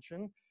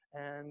attention.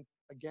 And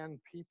again,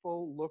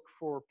 people look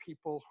for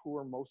people who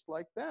are most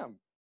like them.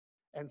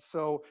 And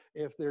so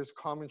if there's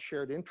common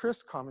shared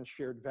interests, common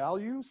shared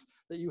values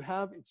that you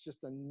have, it's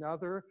just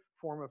another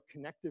form of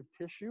connective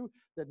tissue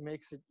that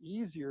makes it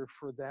easier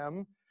for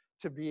them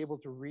to be able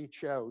to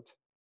reach out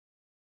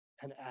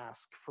and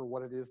ask for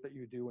what it is that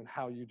you do and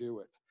how you do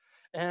it.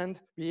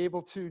 And be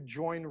able to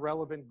join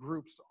relevant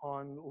groups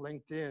on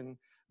LinkedIn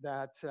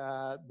that,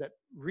 that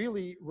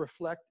really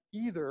reflect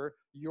either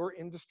your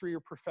industry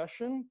or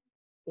profession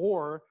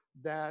or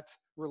that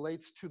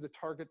relates to the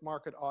target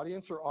market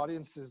audience or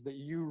audiences that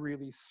you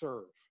really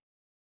serve.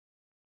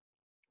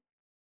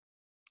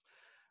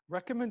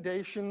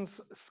 Recommendations,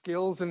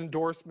 skills, and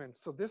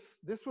endorsements. So this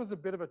was a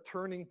bit of a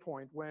turning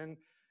point when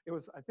it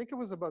was, I think it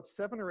was about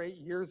 7 or 8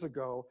 years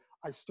ago,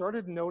 I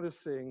started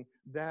noticing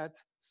that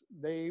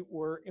they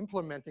were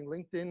implementing,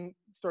 LinkedIn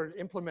started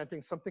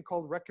implementing something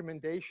called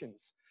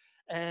recommendations.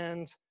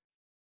 And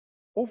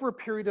over a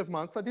period of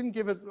months, I didn't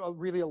give it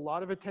really a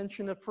lot of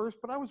attention at first,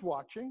 but I was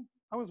watching.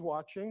 And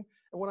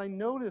what I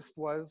noticed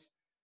was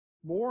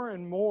more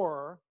and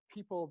more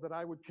people that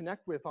I would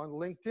connect with on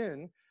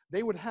LinkedIn,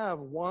 they would have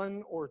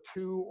 1 or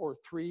 2 or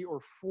 3 or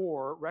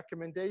 4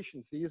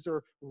 recommendations. These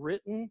are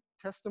written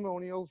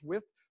testimonials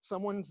with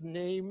someone's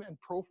name and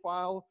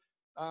profile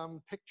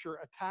picture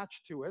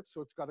attached to it.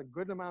 So it's got a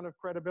good amount of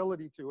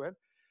credibility to it.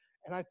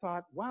 And I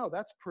thought, wow,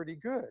 that's pretty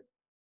good.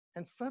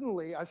 And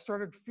suddenly I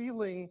started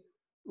feeling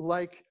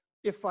like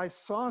if I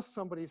saw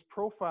somebody's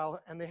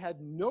profile and they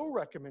had no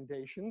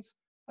recommendations,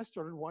 I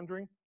started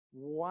wondering,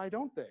 why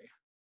don't they?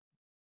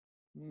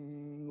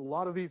 A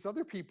lot of these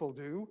other people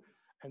do.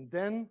 And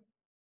then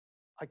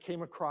I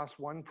came across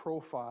one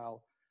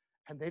profile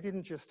and they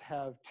didn't just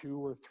have 2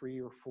 or 3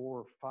 or 4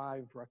 or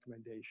 5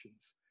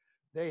 recommendations.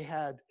 They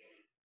had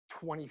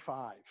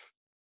 25.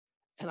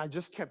 And I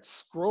just kept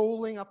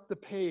scrolling up the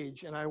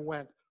page and I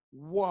went,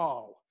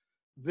 whoa,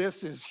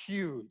 this is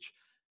huge.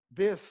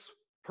 This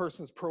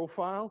person's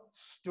profile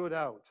stood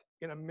out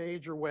in a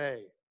major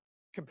way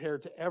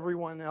compared to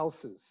everyone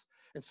else's.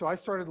 And so I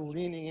started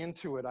leaning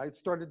into it. I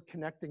started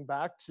connecting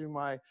back to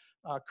my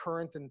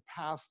current and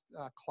past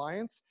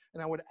clients,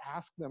 and I would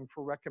ask them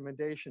for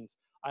recommendations.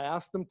 I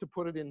asked them to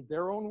put it in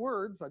their own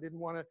words. I didn't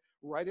want to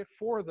write it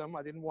for them.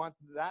 I didn't want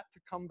that to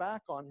come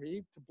back on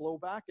me, to blow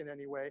back in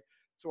any way.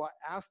 So I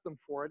asked them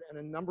for it, and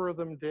a number of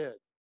them did.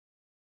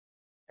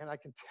 And I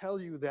can tell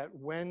you that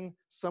when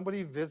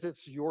somebody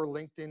visits your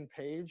LinkedIn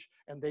page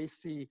and they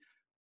see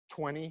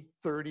 20,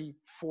 30,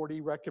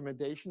 40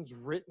 recommendations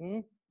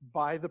written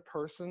by the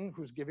person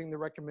who's giving the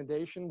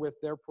recommendation with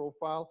their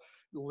profile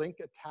link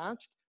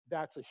attached,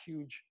 that's a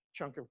huge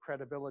chunk of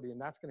credibility, and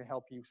that's going to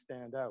help you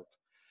stand out.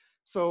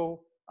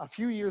 So a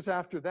few years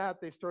after that,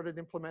 they started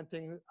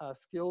implementing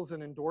skills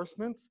and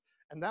endorsements,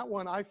 and that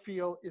one I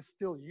feel is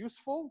still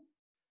useful,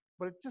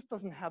 but it just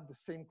doesn't have the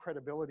same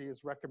credibility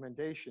as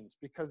recommendations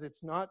because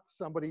it's not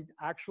somebody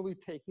actually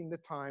taking the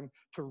time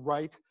to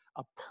write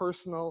a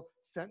personal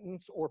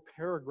sentence or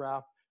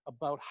paragraph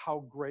about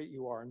how great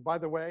you are. And by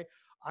the way,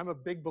 I'm a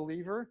big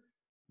believer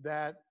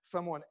that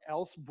someone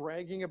else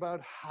bragging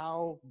about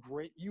how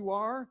great you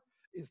are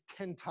is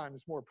 10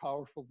 times more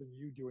powerful than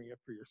you doing it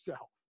for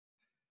yourself.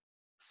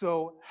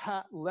 So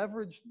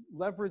leverage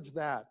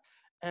that.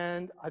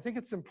 And I think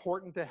it's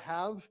important to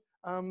have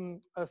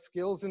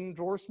skills and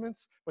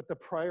endorsements, but the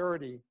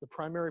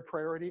primary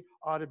priority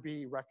ought to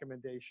be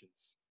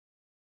recommendations.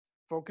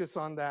 Focus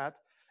on that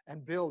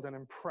and build an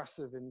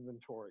impressive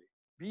inventory.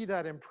 Be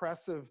that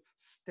impressive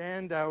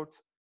standout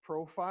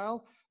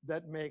profile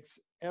that makes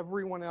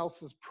everyone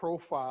else's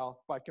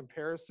profile by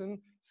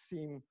comparison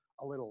seem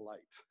a little light.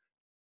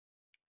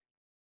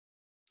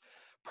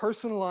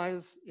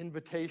 Personalize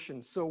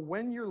invitations. So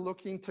when you're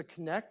looking to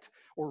connect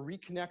or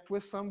reconnect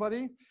with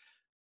somebody,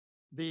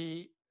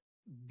 the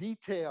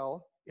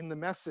detail in the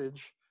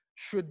message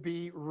should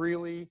be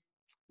really,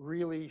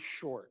 really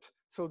short.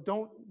 So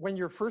when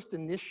you're first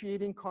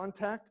initiating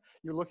contact,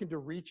 you're looking to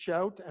reach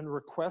out and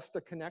request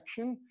a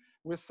connection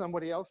with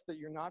somebody else that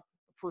you're not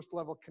first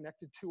level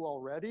connected to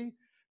already.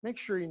 Make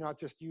sure you're not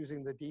just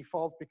using the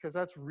default, because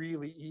that's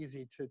really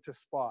easy to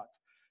spot.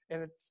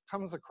 And it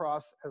comes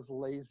across as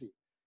lazy.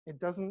 It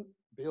doesn't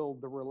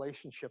build the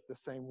relationship the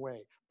same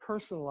way.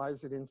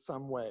 Personalize it in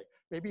some way.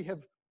 Maybe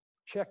have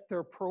checked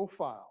their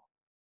profile.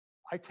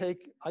 I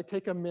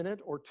take a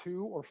minute or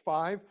 2 or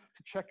 5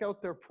 to check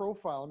out their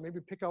profile and maybe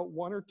pick out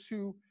 1 or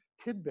 2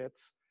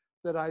 tidbits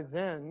that I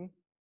then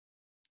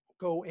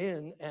go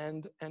in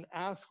and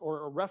ask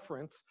or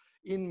reference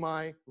in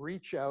my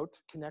reach out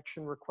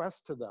connection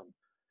request to them.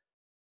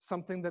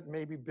 Something that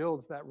maybe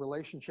builds that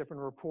relationship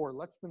and rapport,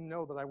 lets them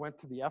know that I went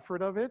to the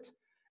effort of it,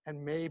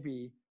 and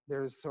maybe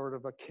there's sort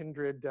of a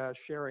kindred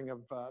sharing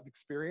of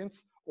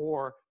experience,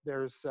 or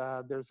there's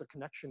a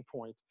connection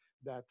point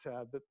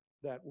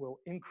that will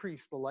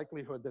increase the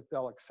likelihood that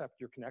they'll accept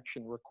your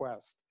connection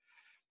request.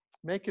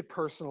 Make it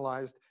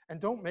personalized,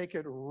 and don't make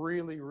it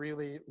really,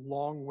 really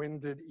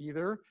long-winded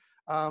either.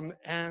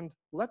 And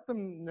let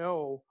them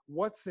know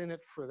what's in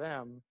it for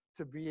them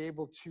to be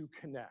able to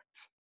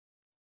connect.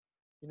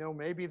 You know,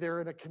 maybe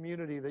they're in a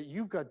community that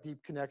you've got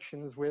deep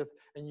connections with,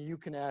 and you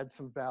can add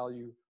some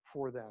value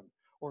for them.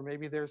 Or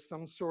maybe there's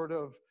some sort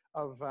of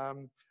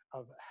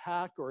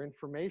hack or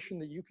information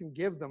that you can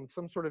give them,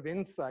 some sort of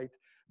insight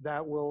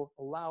that will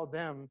allow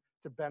them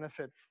to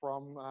benefit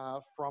from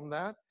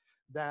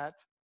that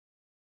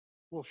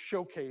will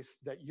showcase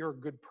that you're a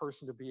good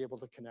person to be able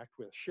to connect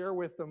with. Share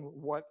with them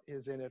what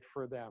is in it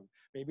for them.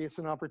 Maybe it's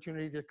an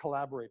opportunity to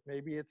collaborate.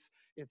 Maybe it's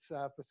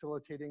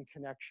facilitating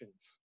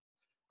connections.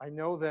 I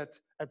know that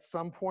at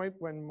some point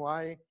when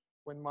my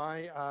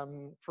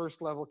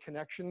first level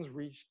connections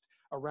reached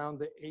around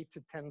the 8,000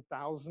 to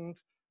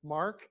 10,000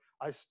 mark,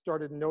 I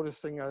started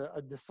noticing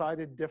a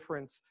decided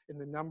difference in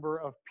the number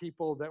of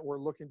people that were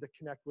looking to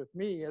connect with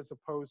me, as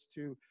opposed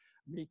to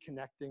me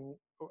connecting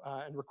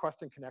and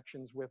requesting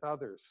connections with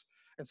others.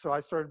 And so I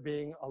started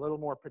being a little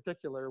more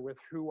particular with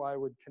who I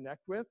would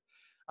connect with.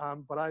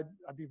 But I'd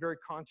be very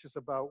conscious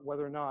about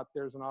whether or not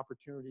there's an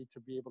opportunity to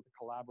be able to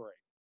collaborate.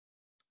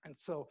 And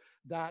so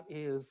that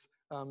is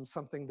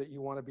something that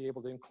you want to be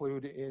able to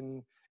include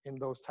in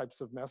those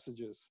types of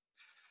messages.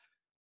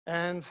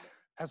 And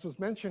as was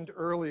mentioned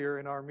earlier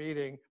in our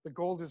meeting, the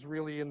gold is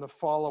really in the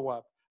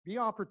follow-up. Be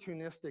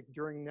opportunistic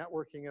during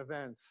networking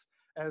events.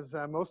 As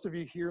most of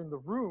you here in the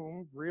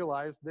room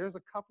realize, there's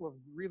a couple of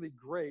really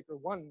great, or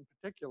one in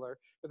particular,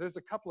 but there's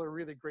a couple of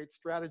really great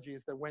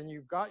strategies that when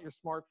you've got your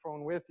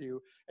smartphone with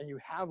you and you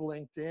have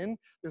LinkedIn,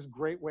 there's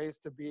great ways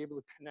to be able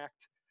to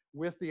connect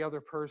with the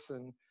other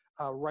person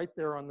right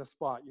there on the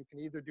spot. You can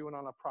either do it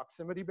on a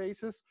proximity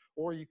basis,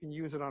 or you can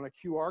use it on a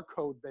QR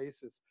code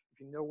basis, if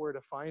you know where to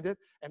find it,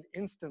 and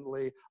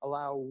instantly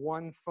allow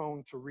one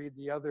phone to read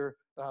the other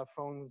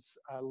phone's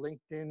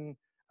LinkedIn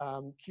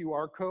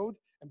QR code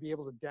and be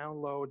able to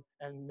download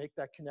and make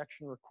that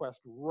connection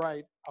request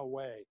right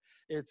away.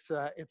 It's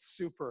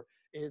super.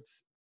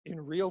 It's in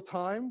real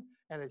time,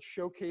 and it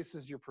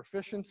showcases your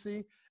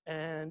proficiency,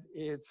 and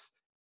it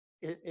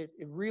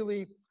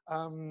really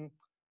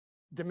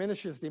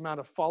diminishes the amount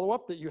of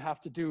follow-up that you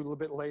have to do a little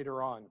bit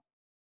later on.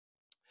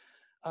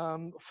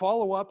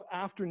 Follow-up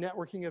after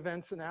networking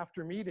events and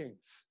after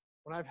meetings.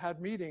 When I've had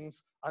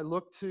meetings, I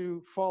look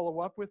to follow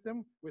up with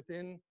them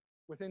within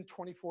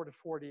 24 to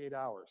 48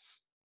 hours.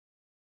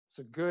 It's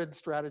a good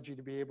strategy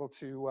to be able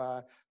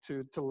to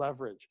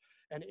leverage.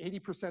 And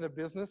 80% of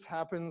business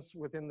happens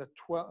within the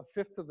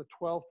 5th to the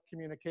 12th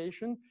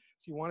communication.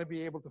 So you want to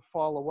be able to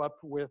follow up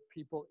with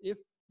people if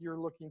you're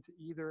looking to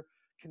either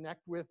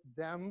connect with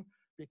them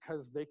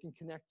because they can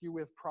connect you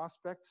with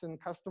prospects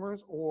and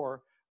customers,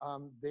 or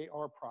they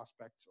are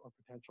prospects or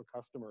potential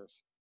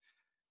customers.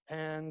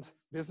 And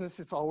business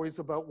is always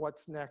about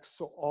what's next.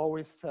 So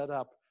always set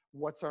up,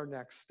 what's our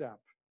next step?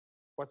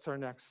 What's our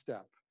next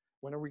step?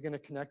 When are we going to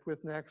connect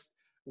with next?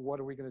 What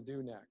are we going to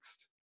do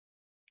next?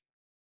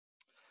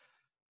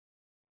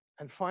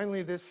 And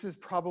finally, this is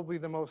probably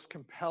the most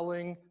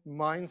compelling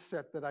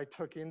mindset that I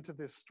took into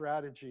this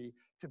strategy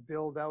to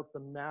build out the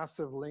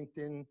massive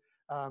LinkedIn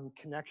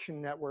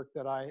connection network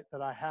that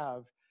I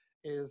have,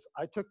 is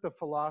I took the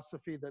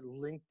philosophy that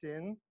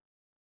LinkedIn,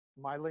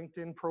 my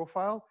LinkedIn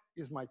profile,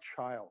 is my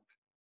child.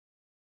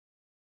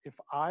 If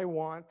I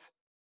want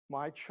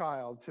my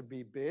child to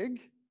be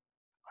big,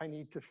 I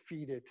need to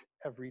feed it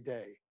every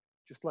day,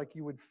 just like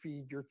you would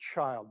feed your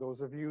child.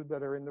 Those of you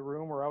that are in the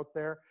room or out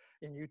there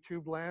in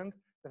YouTube land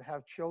that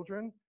have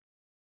children,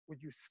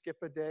 would you skip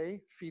a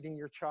day feeding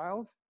your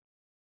child?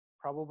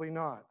 Probably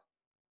not.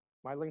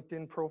 My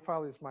LinkedIn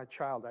profile is my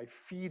child. I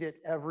feed it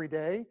every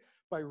day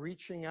by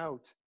reaching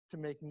out to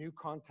make new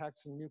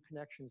contacts and new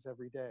connections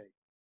every day.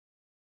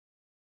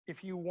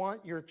 If you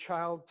want your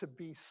child to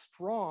be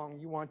strong,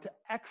 you want to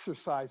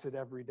exercise it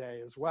every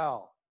day as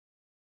well.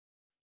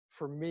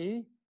 For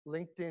me,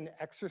 LinkedIn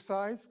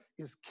exercise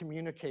is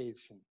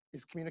communication,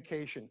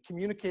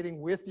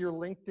 communicating with your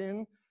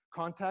LinkedIn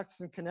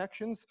contacts and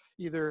connections,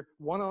 either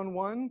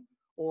one-on-one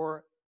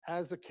or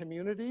as a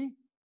community,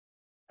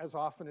 as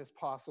often as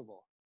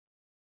possible.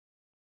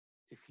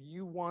 If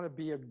you want to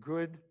be a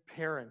good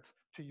parent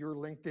to your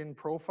LinkedIn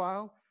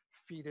profile,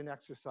 feed and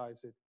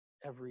exercise it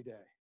every day.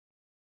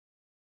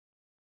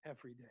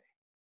 Every day.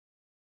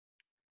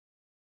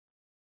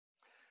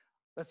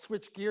 Let's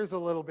switch gears a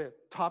little bit.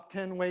 Top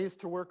 10 ways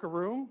to work a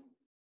room.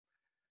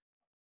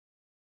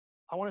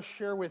 I want to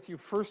share with you,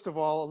 first of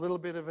all, a little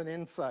bit of an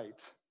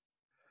insight.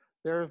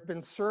 There have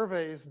been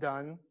surveys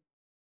done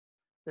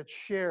that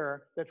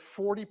share that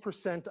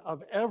 40%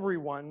 of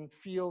everyone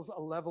feels a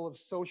level of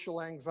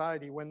social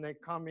anxiety when they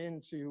come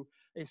into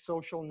a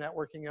social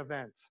networking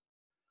event.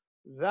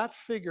 That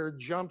figure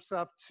jumps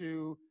up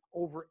to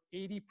over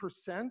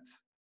 80%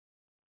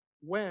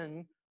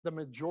 when the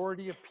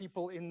majority of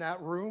people in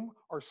that room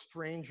are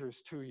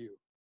strangers to you.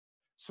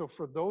 So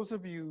for those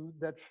of you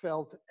that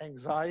felt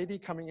anxiety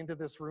coming into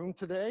this room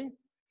today,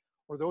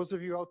 or those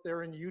of you out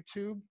there in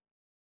YouTube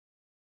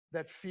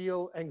that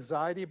feel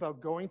anxiety about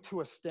going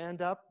to a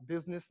stand-up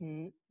business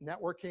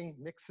networking,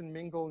 mix and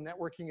mingle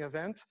networking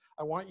event,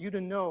 I want you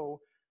to know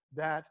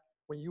that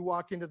when you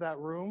walk into that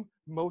room,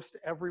 most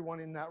everyone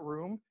in that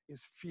room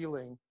is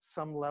feeling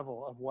some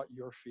level of what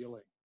you're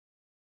feeling.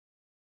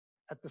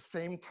 At the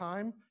same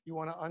time, you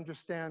want to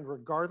understand,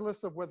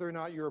 regardless of whether or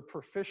not you're a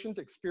proficient,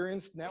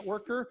 experienced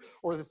networker,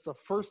 or it's the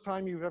first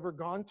time you've ever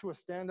gone to a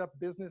stand-up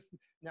business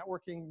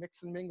networking,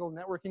 mix and mingle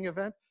networking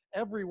event,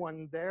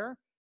 everyone there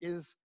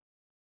is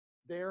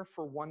there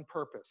for one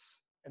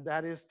purpose, and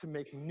that is to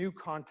make new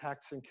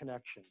contacts and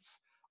connections.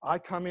 I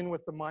come in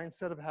with the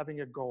mindset of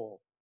having a goal.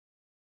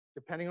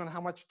 Depending on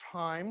how much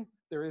time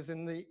there is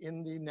in the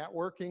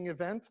networking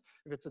event,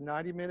 if it's a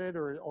 90-minute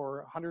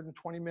or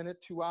 120-minute,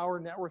 2-hour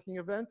networking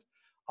event,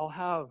 I'll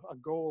have a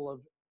goal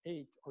of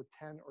 8 or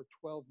 10 or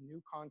 12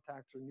 new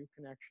contacts or new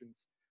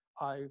connections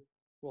I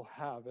will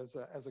have as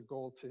a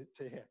goal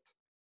to hit.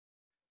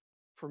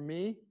 For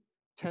me,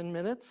 10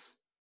 minutes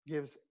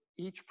gives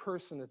each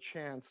person a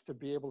chance to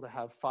be able to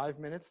have 5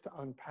 minutes to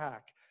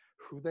unpack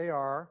who they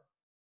are,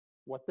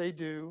 what they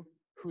do,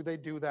 who they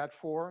do that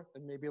for,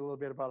 and maybe a little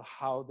bit about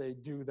how they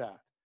do that,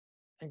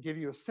 and give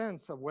you a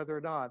sense of whether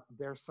or not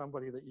they're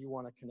somebody that you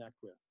want to connect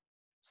with.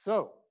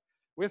 So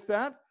with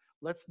that,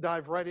 let's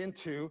dive right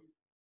into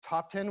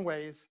top 10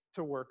 ways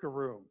to work a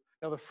room.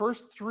 Now, the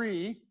first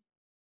 3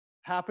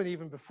 happen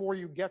even before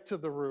you get to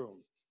the room.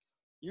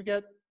 You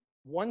get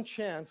one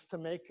chance to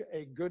make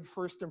a good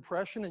first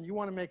impression, and you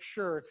want to make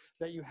sure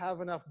that you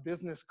have enough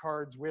business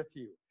cards with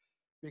you,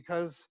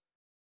 because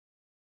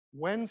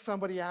when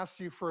somebody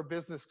asks you for a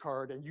business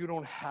card and you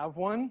don't have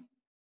one,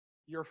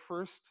 your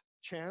first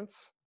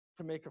chance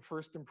to make a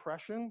first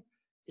impression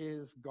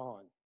is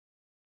gone.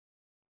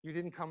 You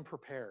didn't come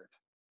prepared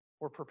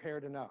or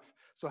prepared enough.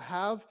 So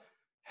have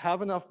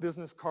enough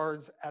business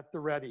cards at the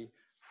ready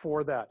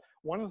for that.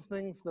 One of the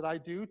things that I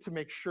do to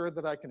make sure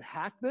that I can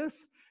hack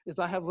this is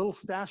I have little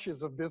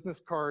stashes of business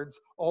cards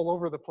all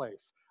over the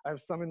place. I have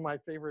some in my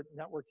favorite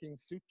networking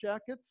suit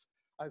jackets.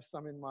 I have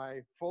some in my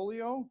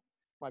folio,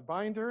 my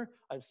binder.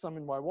 I have some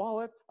in my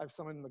wallet. I have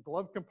some in the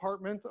glove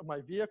compartment of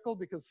my vehicle,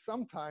 because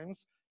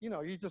sometimes, you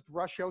know, you just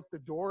rush out the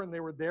door and they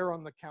were there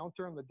on the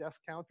counter, on the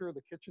desk counter, or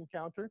the kitchen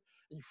counter,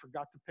 and you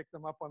forgot to pick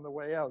them up on the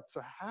way out.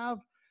 So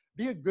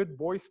be a good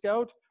Boy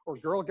Scout or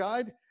Girl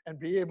Guide and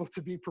be able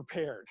to be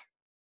prepared.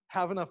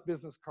 Have enough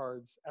business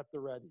cards at the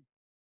ready.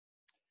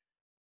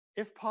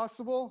 If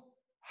possible,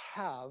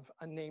 have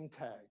a name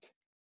tag.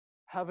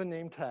 Have a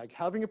name tag.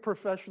 Having a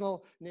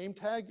professional name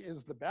tag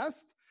is the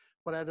best,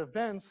 but at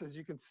events, as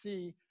you can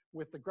see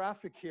with the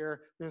graphic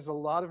here, there's a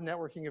lot of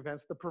networking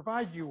events that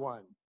provide you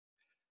one.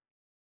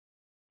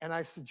 And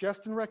I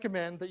suggest and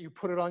recommend that you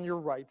put it on your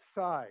right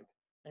side.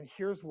 And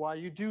here's why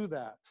you do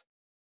that.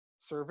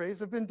 Surveys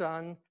have been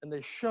done, and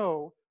they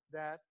show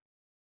that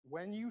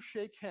when you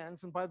shake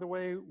hands, and by the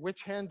way,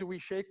 which hand do we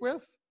shake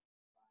with?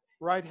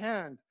 Right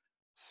hand.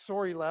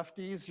 Sorry,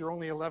 lefties, you're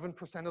only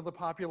 11% of the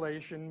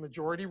population,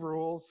 majority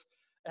rules,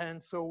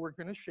 and so we're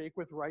going to shake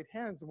with right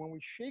hands. And when we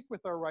shake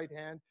with our right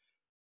hand,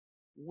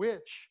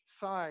 which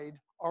side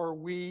are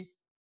we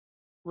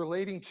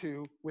relating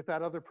to with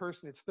that other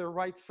person? It's their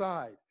right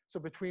side. So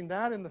between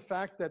that and the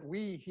fact that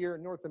we here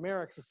in North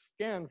America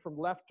scan from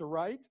left to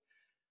right,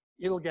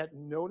 it'll get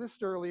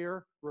noticed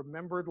earlier,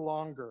 remembered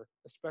longer,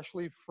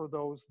 especially for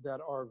those that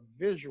are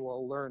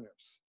visual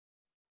learners.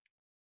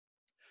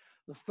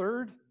 The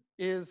third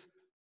is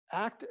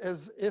act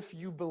as if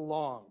you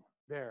belong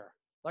there.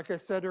 Like I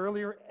said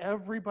earlier,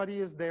 everybody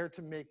is there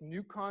to make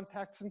new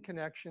contacts and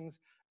connections.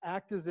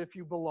 Act as if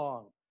you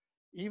belong.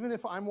 Even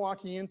if I'm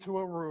walking into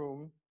a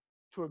room,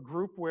 to a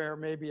group where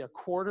maybe a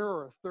quarter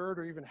or a third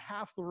or even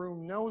half the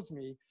room knows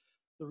me,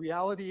 the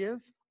reality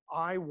is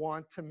I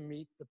want to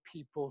meet the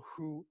people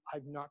who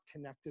I've not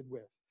connected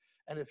with.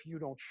 And if you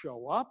don't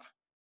show up,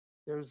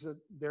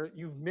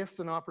 you've missed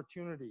an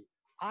opportunity.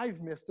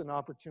 I've missed an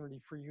opportunity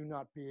for you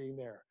not being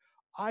there.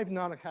 I've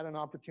not had an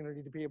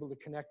opportunity to be able to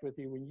connect with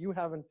you, and you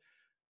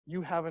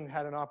haven't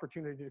had an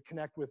opportunity to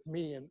connect with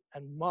me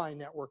and my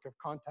network of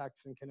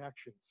contacts and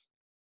connections.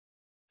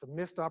 It's a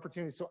missed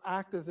opportunity, so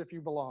act as if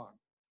you belong.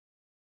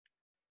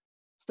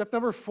 Step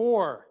number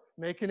 4,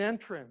 make an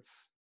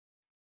entrance.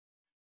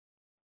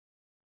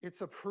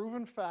 It's a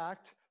proven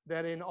fact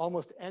that in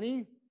almost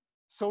any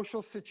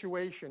social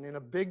situation in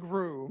a big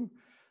room,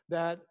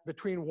 that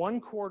between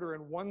 1/4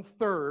 and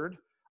 1/3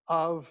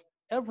 of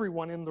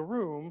everyone in the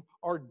room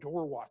are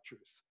door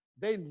watchers.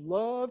 They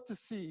love to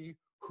see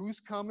who's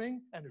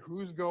coming and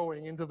who's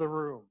going into the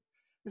room.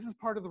 This is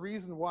part of the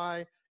reason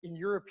why in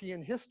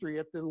European history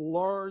at the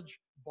large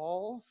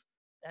balls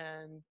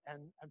and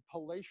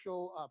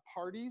palatial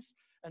parties,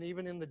 and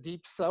even in the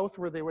deep south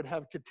where they would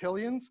have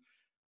cotillions,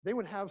 they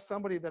would have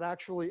somebody that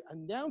actually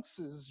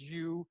announces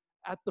you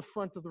at the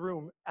front of the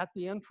room, at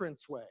the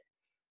entranceway.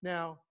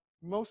 Now,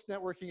 most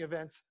networking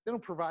events, they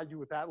don't provide you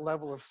with that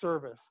level of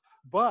service,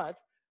 but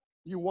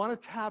you want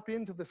to tap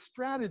into the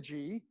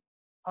strategy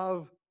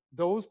of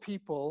those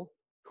people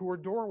who are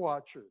door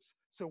watchers.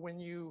 So when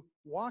you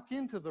walk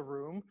into the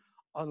room,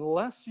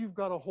 unless you've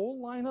got a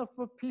whole lineup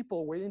of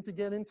people waiting to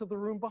get into the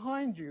room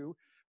behind you,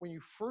 when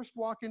you first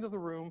walk into the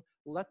room,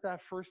 let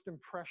that first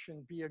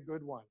impression be a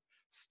good one.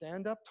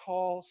 Stand up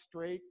tall,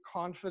 straight,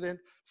 confident,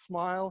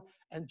 smile,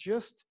 and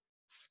just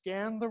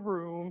scan the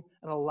room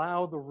and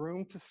allow the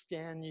room to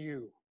scan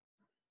you,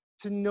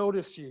 to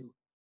notice you.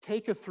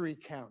 Take a 3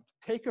 count,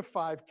 take a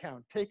 5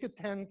 count, take a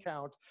 10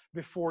 count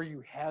before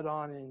you head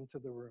on into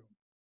the room.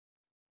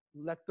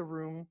 Let the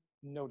room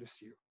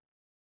notice you.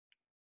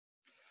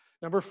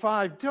 Number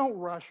 5, don't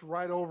rush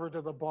right over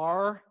to the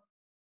bar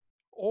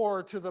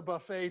or to the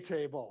buffet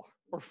table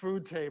or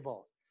food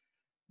table.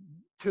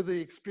 To the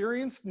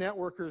experienced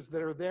networkers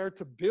that are there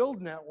to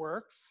build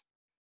networks,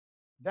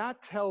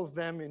 that tells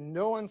them in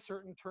no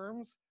uncertain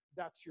terms,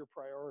 that's your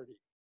priority,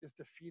 is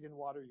to feed and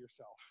water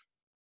yourself.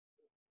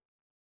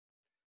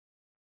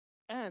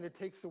 And it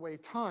takes away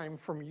time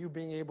from you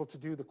being able to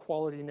do the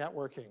quality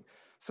networking.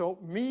 So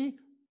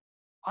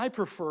I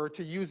prefer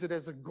to use it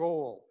as a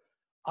goal.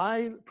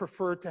 I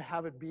prefer to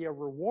have it be a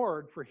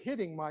reward for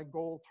hitting my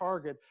goal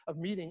target of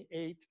meeting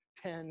 8,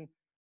 10,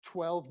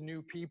 12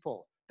 new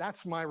people.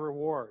 That's my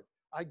reward.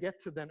 I get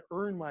to then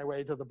earn my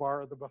way to the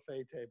bar or the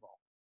buffet table,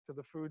 to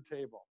the food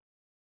table.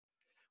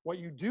 What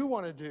you do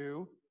want to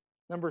do,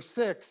 number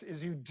 6,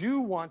 is you do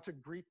want to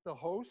greet the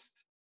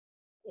host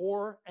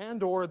or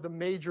the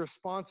major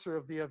sponsor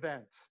of the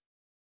event.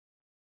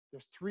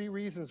 There's 3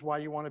 reasons why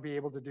you want to be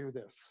able to do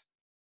this.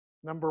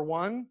 Number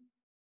 1,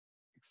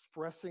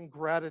 expressing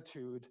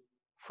gratitude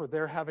for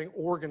their having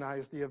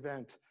organized the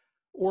event.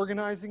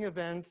 Organizing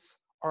events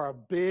are a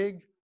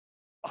big,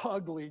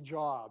 ugly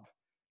job.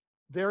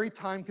 Very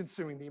time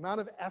consuming. The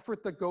amount of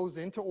effort that goes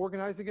into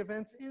organizing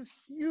events is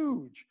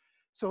huge.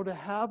 So to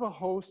have a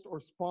host or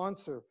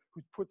sponsor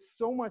who puts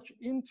so much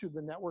into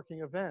the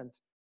networking event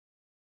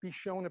be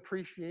shown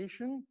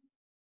appreciation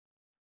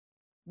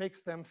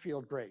makes them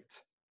feel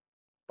great.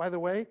 By the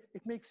way,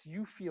 it makes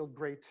you feel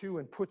great too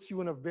and puts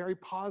you in a very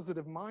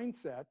positive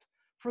mindset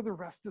for the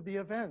rest of the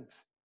event.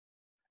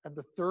 And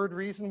the 3rd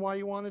reason why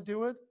you want to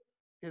do it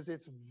is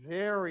it's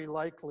very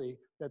likely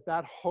that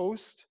that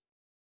host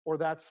or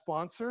that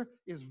sponsor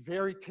is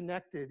very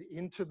connected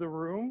into the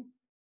room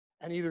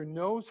and either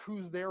knows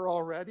who's there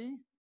already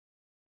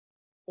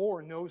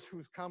or knows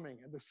who's coming.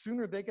 And the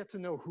sooner they get to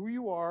know who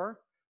you are,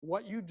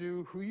 what you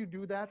do, who you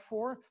do that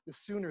for, the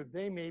sooner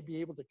they may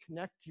be able to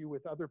connect you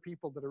with other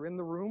people that are in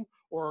the room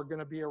or are going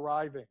to be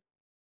arriving.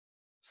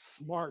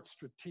 Smart,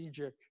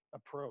 strategic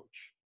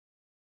approach.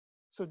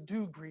 So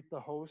do greet the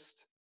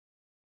host.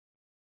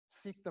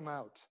 Seek them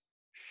out.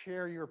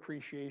 Share your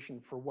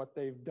appreciation for what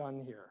they've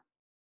done here.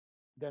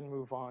 Then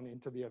move on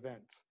into the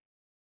event.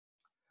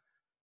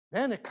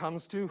 Then it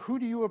comes to, who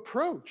do you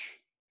approach?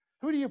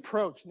 Who do you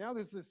approach? Now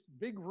there's this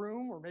big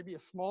room, or maybe a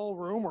small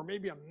room, or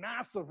maybe a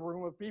massive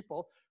room of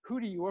people. Who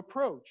do you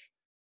approach?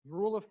 The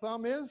rule of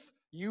thumb is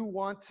you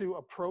want to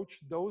approach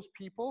those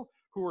people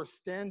who are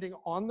standing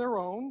on their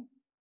own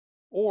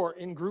or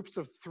in groups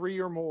of 3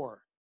 or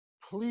more.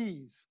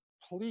 Please,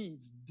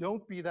 please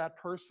don't be that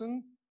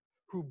person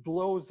who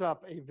blows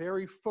up a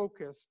very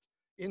focused,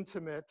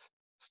 intimate,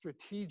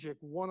 strategic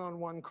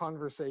one-on-one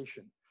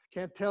conversation.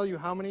 Can't tell you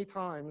how many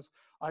times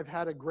I've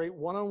had a great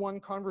one-on-one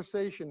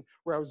conversation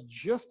where I was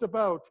just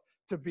about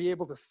to be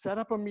able to set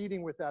up a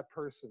meeting with that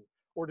person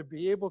or to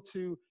be able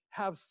to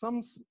have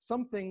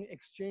something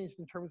exchanged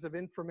in terms of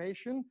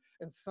information,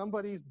 and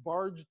somebody's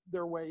barged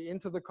their way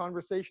into the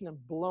conversation and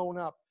blown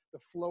up the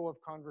flow of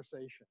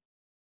conversation.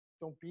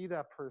 Don't be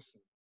that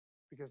person,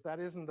 because that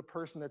isn't the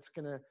person that's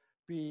going to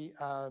be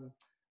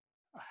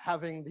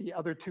having the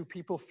other 2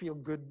 people feel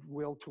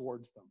goodwill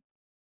towards them.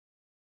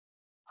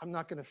 I'm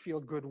not going to feel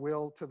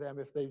goodwill to them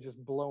if they've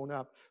just blown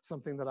up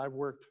something that I've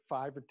worked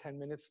 5 or 10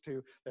 minutes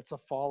to that's a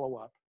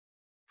follow-up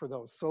for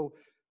those. So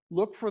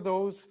look for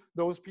those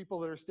people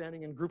that are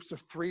standing in groups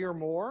of 3 or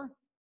more,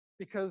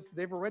 because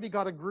they've already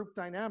got a group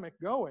dynamic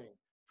going.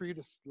 For you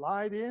to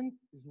slide in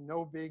is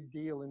no big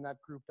deal in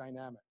that group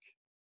dynamic.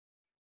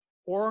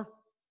 or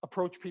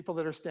approach people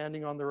that are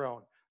standing on their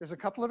own. There's a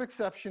couple of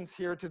exceptions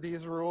here to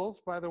these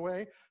rules, by the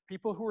way.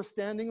 People who are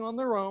standing on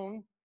their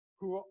own,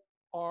 who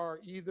are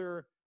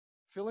either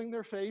filling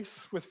their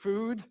face with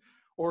food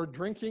or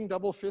drinking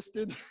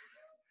double-fisted,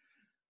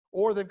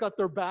 or they've got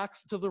their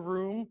backs to the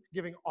room,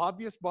 giving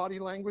obvious body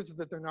language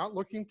that they're not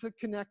looking to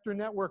connect or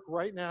network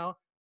right now,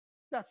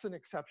 that's an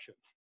exception.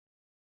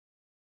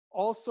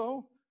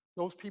 Also,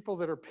 those people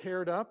that are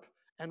paired up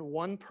and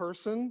one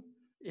person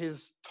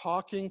is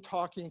talking,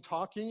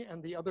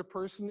 and the other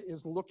person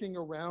is looking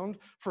around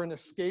for an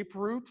escape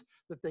route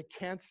that they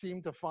can't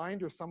seem to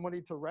find or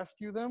somebody to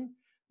rescue them,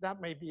 that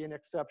may be an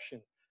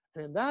exception.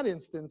 And in that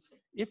instance,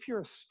 if you're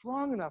a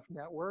strong enough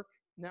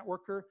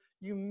networker,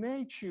 you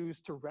may choose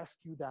to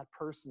rescue that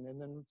person and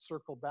then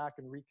circle back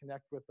and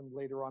reconnect with them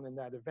later on in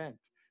that event.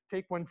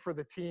 Take one for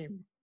the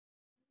team.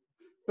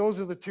 Those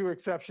are the two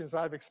exceptions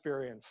I've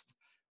experienced.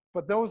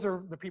 But those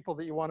are the people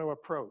that you want to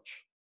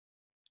approach.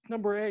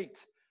 Number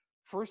 8,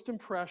 first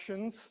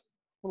impressions.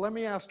 Well, let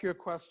me ask you a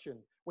question.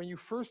 When you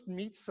first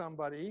meet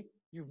somebody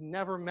you've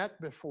never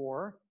met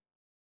before,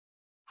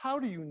 how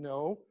do you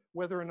know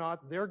whether or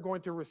not they're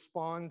going to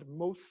respond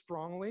most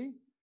strongly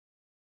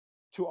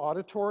to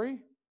auditory,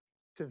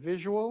 to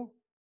visual,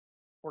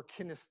 or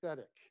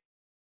kinesthetic?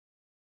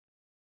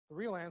 The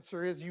real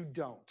answer is you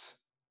don't.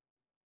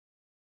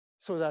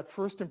 So that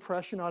first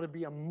impression ought to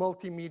be a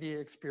multimedia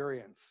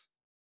experience.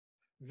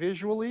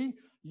 Visually,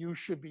 you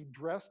should be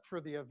dressed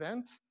for the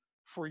event,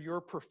 for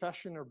your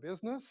profession or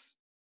business.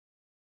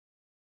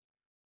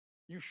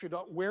 You should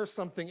wear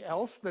something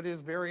else that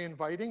is very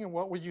inviting. And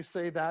what would you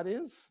say that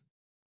is?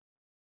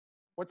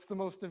 What's the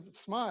most,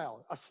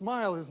 smile. A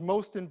smile is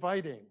most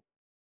inviting.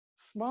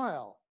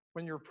 Smile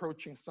when you're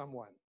approaching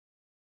someone.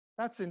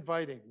 That's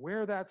inviting.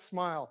 Wear that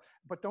smile.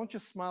 But don't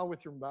just smile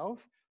with your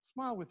mouth.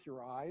 Smile with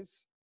your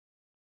eyes.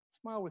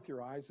 Smile with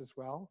your eyes as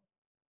well.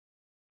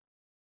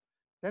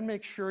 Then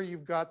make sure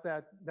you've got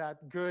that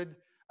good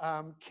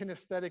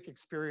kinesthetic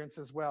experience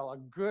as well. A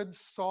good,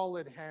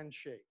 solid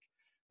handshake.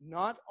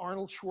 Not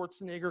Arnold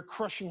Schwarzenegger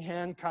crushing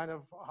hand kind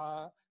of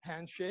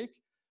handshake,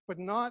 but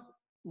not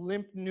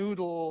limp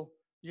noodle,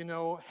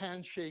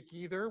 handshake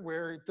either,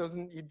 where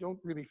you don't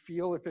really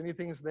feel if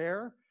anything's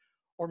there.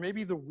 Or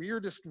maybe the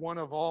weirdest one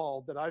of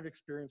all that I've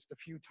experienced a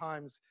few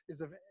times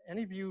is, if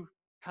any of you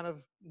kind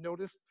of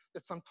noticed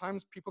that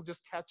sometimes people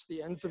just catch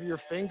the ends of your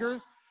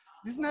fingers?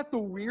 Isn't that the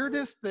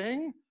weirdest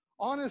thing?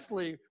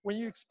 Honestly, when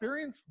you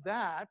experience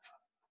that,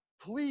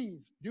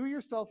 please do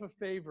yourself a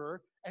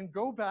favor and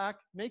go back,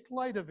 make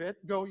light of it,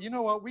 go, you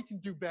know what, we can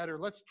do better.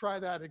 Let's try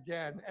that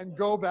again, and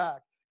go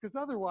back. Because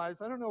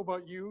otherwise, I don't know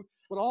about you,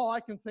 but all I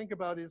can think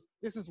about is,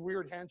 this is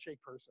weird handshake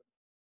person,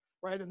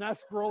 right? And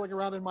that's rolling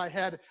around in my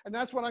head, and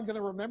that's what I'm going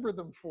to remember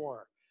them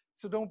for.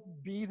 So don't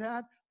be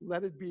that.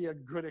 Let it be a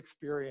good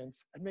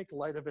experience and make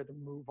light of it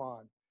and move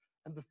on.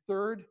 And the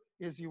third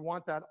is you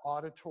want that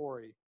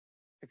auditory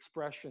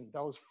expression,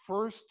 those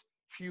first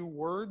few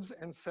words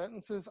and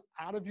sentences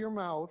out of your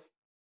mouth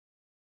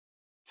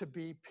to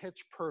be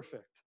pitch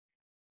perfect.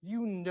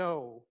 You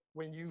know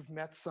when you've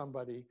met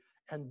somebody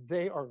and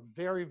they are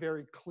very,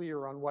 very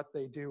clear on what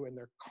they do and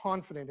they're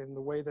confident in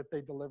the way that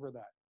they deliver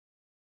that.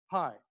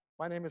 Hi,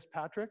 my name is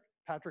Patrick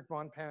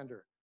von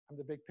Pander. I'm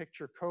the big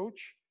picture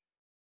coach.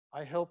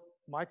 I help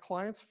my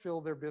clients fill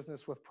their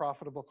business with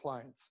profitable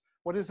clients.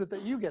 What is it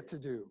that you get to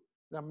do?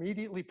 And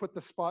immediately put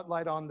the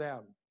spotlight on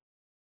them.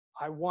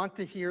 I want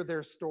to hear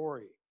their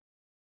story.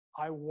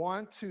 I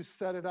want to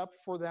set it up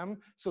for them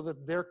so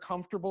that they're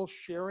comfortable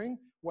sharing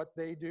what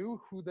they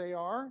do, who they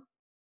are,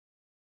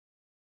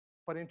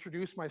 but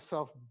introduce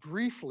myself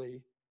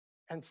briefly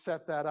and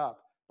set that up.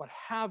 But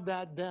have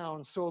that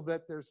down so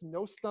that there's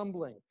no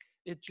stumbling.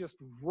 It just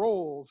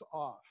rolls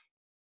off.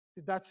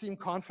 Did that seem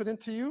confident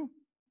to you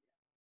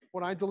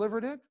when I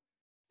delivered it?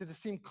 Did it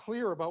seem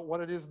clear about what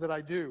it is that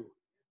I do?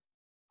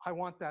 I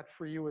want that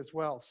for you as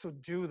well. So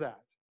do that.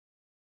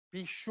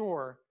 Be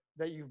sure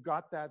that you've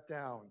got that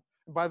down.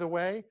 And by the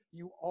way,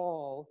 you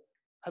all,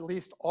 at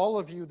least all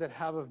of you that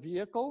have a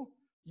vehicle,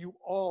 you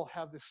all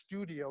have the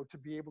studio to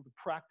be able to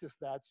practice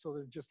that so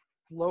that it just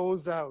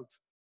flows out.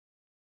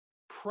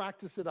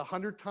 Practice it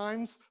 100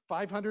 times,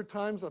 500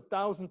 times,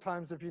 1,000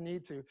 times if you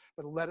need to,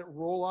 but let it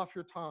roll off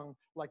your tongue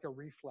like a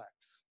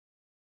reflex.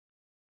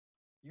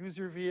 Use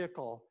your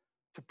vehicle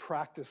to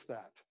practice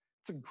that.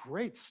 It's a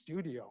great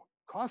studio.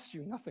 Costs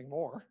you nothing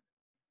more.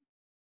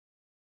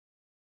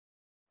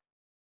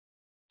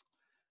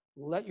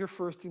 Let your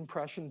first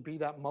impression be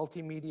that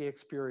multimedia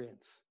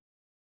experience.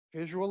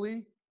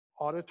 Visually,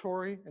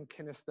 auditory, and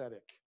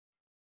kinesthetic.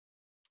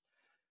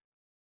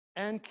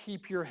 And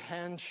keep your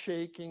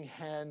hand-shaking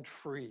hand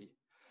free.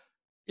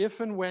 If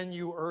and when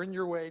you earn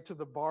your way to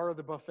the bar or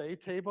the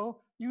buffet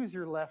table, use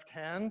your left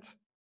hand.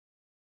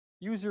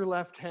 Use your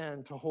left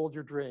hand to hold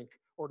your drink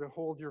or to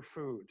hold your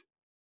food.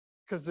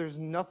 Because there's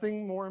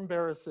nothing more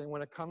embarrassing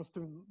when it comes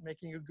to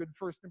making a good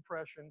first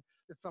impression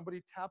than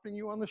somebody tapping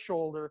you on the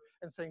shoulder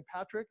and saying,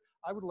 Patrick,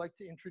 I would like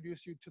to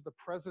introduce you to the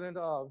president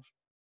of,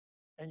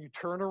 and you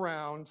turn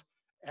around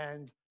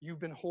and you've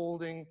been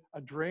holding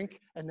a drink,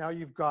 and now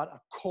you've got a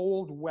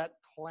cold, wet,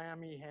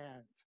 clammy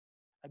hand.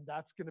 And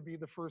that's going to be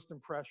the first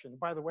impression.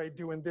 By the way,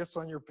 doing this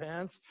on your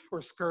pants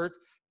or skirt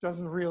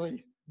doesn't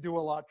really do a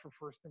lot for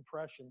first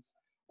impressions.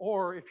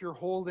 Or if you're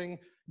holding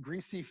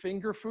greasy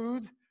finger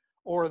food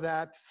or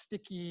that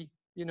sticky,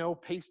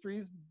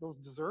 pastries, those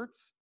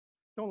desserts,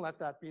 don't let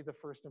that be the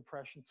first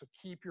impression. So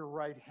keep your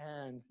right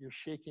hand, your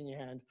shaking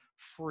hand,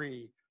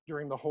 free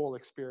during the whole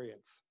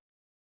experience.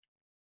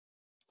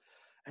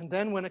 And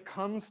then when it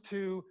comes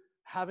to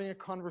having a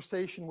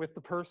conversation with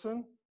the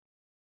person,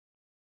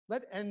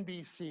 let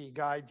NBC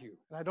guide you.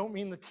 And I don't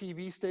mean the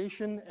TV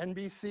station,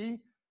 NBC.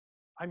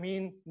 I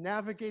mean,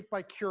 navigate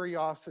by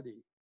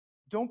curiosity.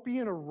 Don't be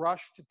in a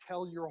rush to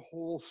tell your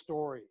whole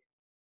story.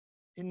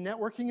 In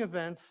networking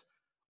events,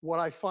 what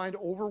I find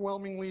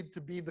overwhelmingly to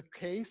be the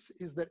case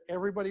is that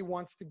everybody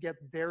wants to get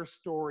their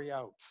story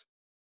out.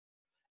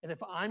 And if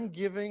I'm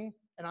giving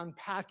and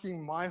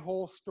unpacking my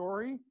whole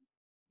story,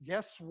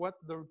 guess what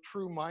the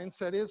true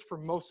mindset is for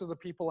most of the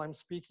people I'm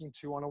speaking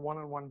to on a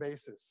one-on-one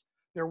basis?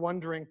 They're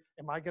wondering,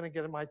 am I going to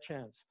get my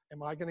chance?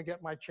 Am I going to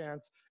get my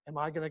chance? Am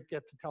I going to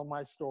get to tell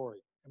my story?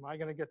 Am I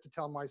going to get to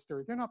tell my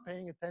story? They're not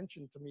paying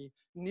attention to me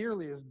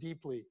nearly as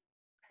deeply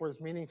or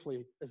as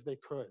meaningfully as they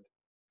could.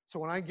 So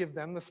when I give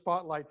them the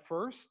spotlight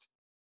first,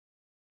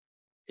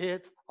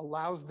 it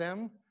allows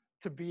them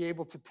to be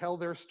able to tell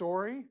their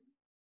story.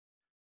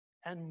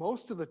 And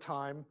most of the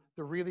time,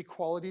 the really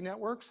quality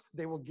networks,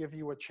 they will give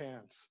you a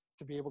chance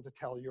to be able to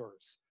tell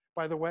yours.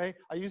 By the way,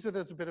 I use it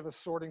as a bit of a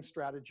sorting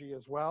strategy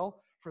as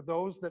well. For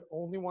those that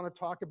only want to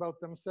talk about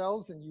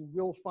themselves, and you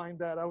will find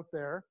that out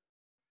there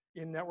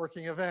in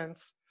networking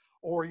events,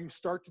 or you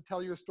start to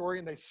tell your story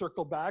and they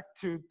circle back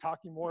to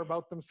talking more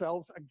about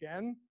themselves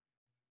again,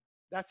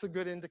 that's a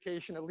good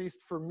indication, at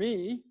least for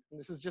me, and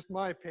this is just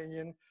my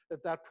opinion,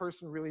 that that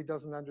person really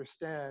doesn't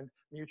understand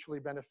mutually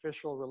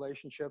beneficial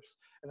relationships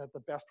and that the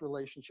best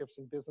relationships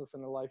in business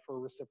and in life are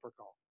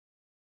reciprocal.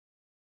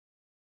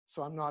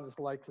 So I'm not as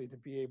likely to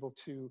be able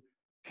to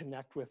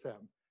connect with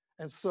them.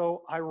 And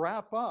so I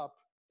wrap up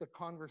the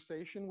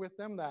conversation with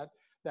them, that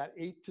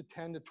 8 to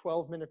 10 to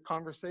 12 minute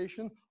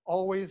conversation,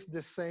 always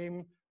the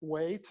same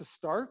way to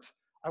start.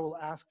 I will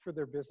ask for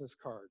their business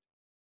card.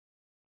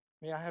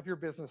 May I have your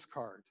business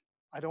card?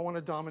 I don't want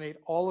to dominate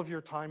all of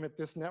your time at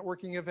this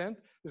networking event.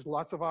 There's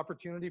lots of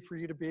opportunity for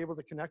you to be able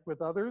to connect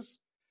with others.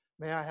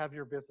 May I have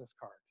your business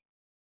card?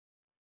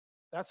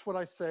 That's what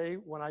I say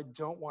when I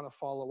don't want to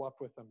follow up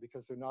with them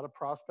because they're not a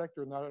prospect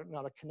or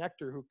not a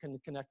connector who can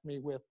connect me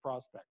with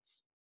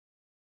prospects.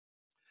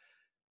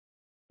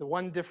 The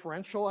one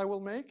differential I will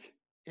make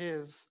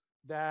is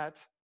that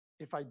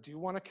if I do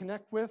want to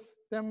connect with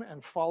them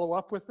and follow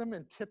up with them,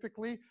 and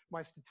typically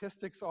my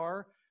statistics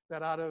are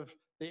that out of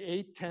the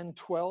 8, 10,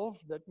 12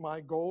 that my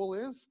goal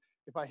is,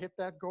 if I hit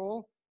that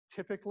goal,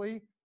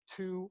 typically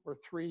 2 or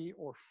 3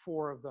 or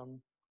 4 of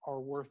them are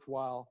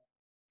worthwhile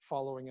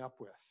following up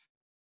with,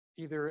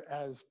 either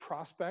as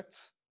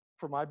prospects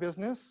for my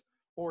business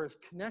or as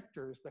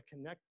connectors that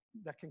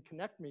can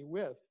connect me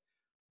with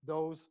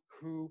those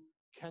who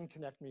can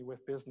connect me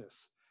with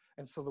business.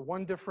 And so the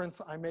one difference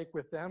I make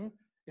with them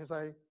is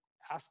I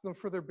ask them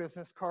for their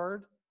business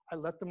card. I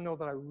let them know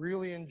that I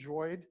really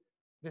enjoyed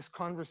this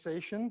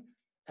conversation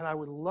and I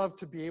would love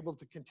to be able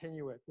to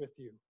continue it with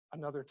you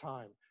another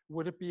time.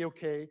 Would it be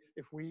okay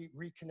if we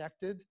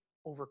reconnected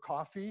over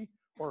coffee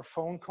or a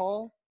phone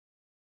call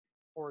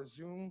or a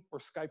Zoom or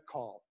Skype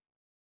call?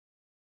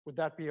 Would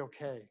that be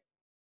okay?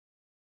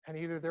 And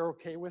either they're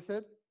okay with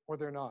it or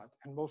they're not.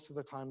 And most of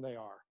the time they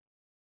are.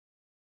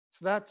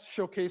 So that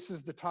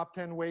showcases the top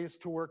 10 ways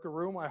to work a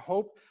room. I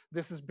hope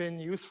this has been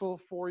useful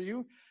for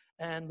you.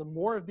 And the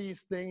more of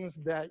these things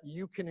that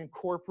you can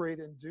incorporate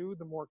and do,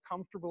 the more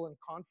comfortable and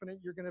confident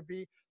you're going to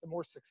be, the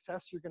more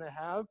success you're going to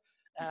have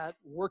at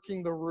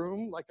working the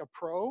room like a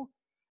pro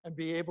and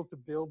be able to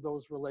build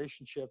those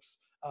relationships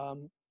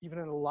even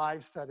in a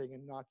live setting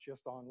and not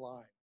just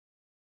online.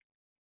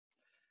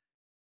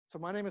 So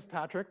my name is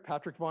Patrick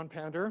von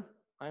Pander.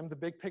 I am the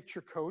big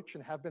picture coach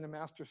and have been a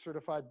master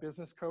certified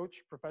business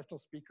coach, professional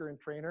speaker and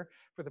trainer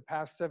for the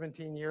past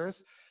 17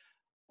 years.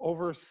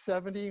 Over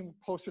 70,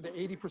 closer to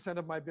 80%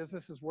 of my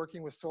business is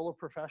working with solo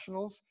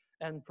professionals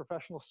and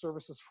professional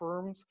services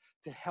firms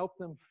to help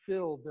them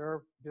fill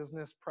their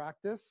business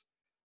practice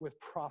with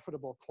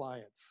profitable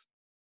clients.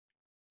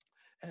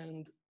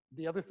 And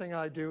the other thing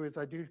I do is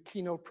I do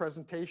keynote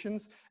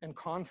presentations and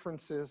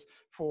conferences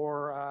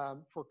for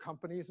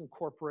companies and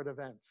corporate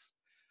events.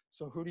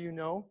 So who do you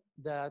know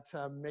that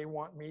may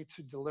want me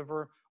to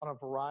deliver on a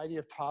variety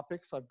of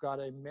topics? I've got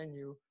a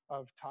menu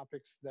of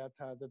topics that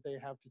they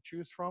have to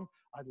choose from.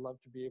 I'd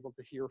love to be able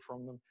to hear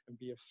from them and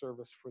be of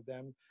service for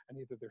them and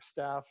either their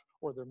staff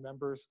or their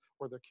members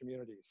or their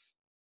communities.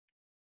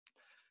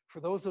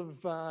 For those of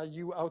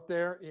you out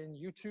there in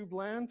YouTube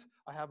land,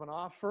 I have an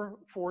offer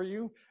for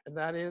you, and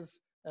that is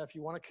if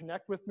you want to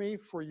connect with me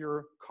for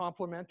your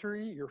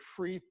complimentary, your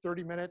free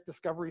 30-minute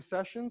discovery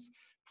sessions,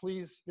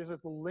 please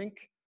visit the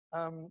link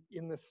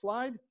in this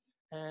slide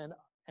and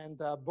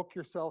book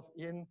yourself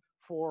in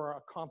for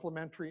a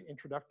complimentary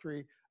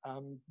introductory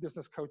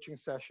business coaching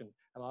session.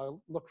 And I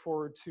look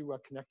forward to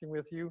connecting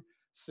with you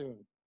soon.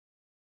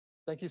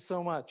 Thank you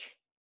so much.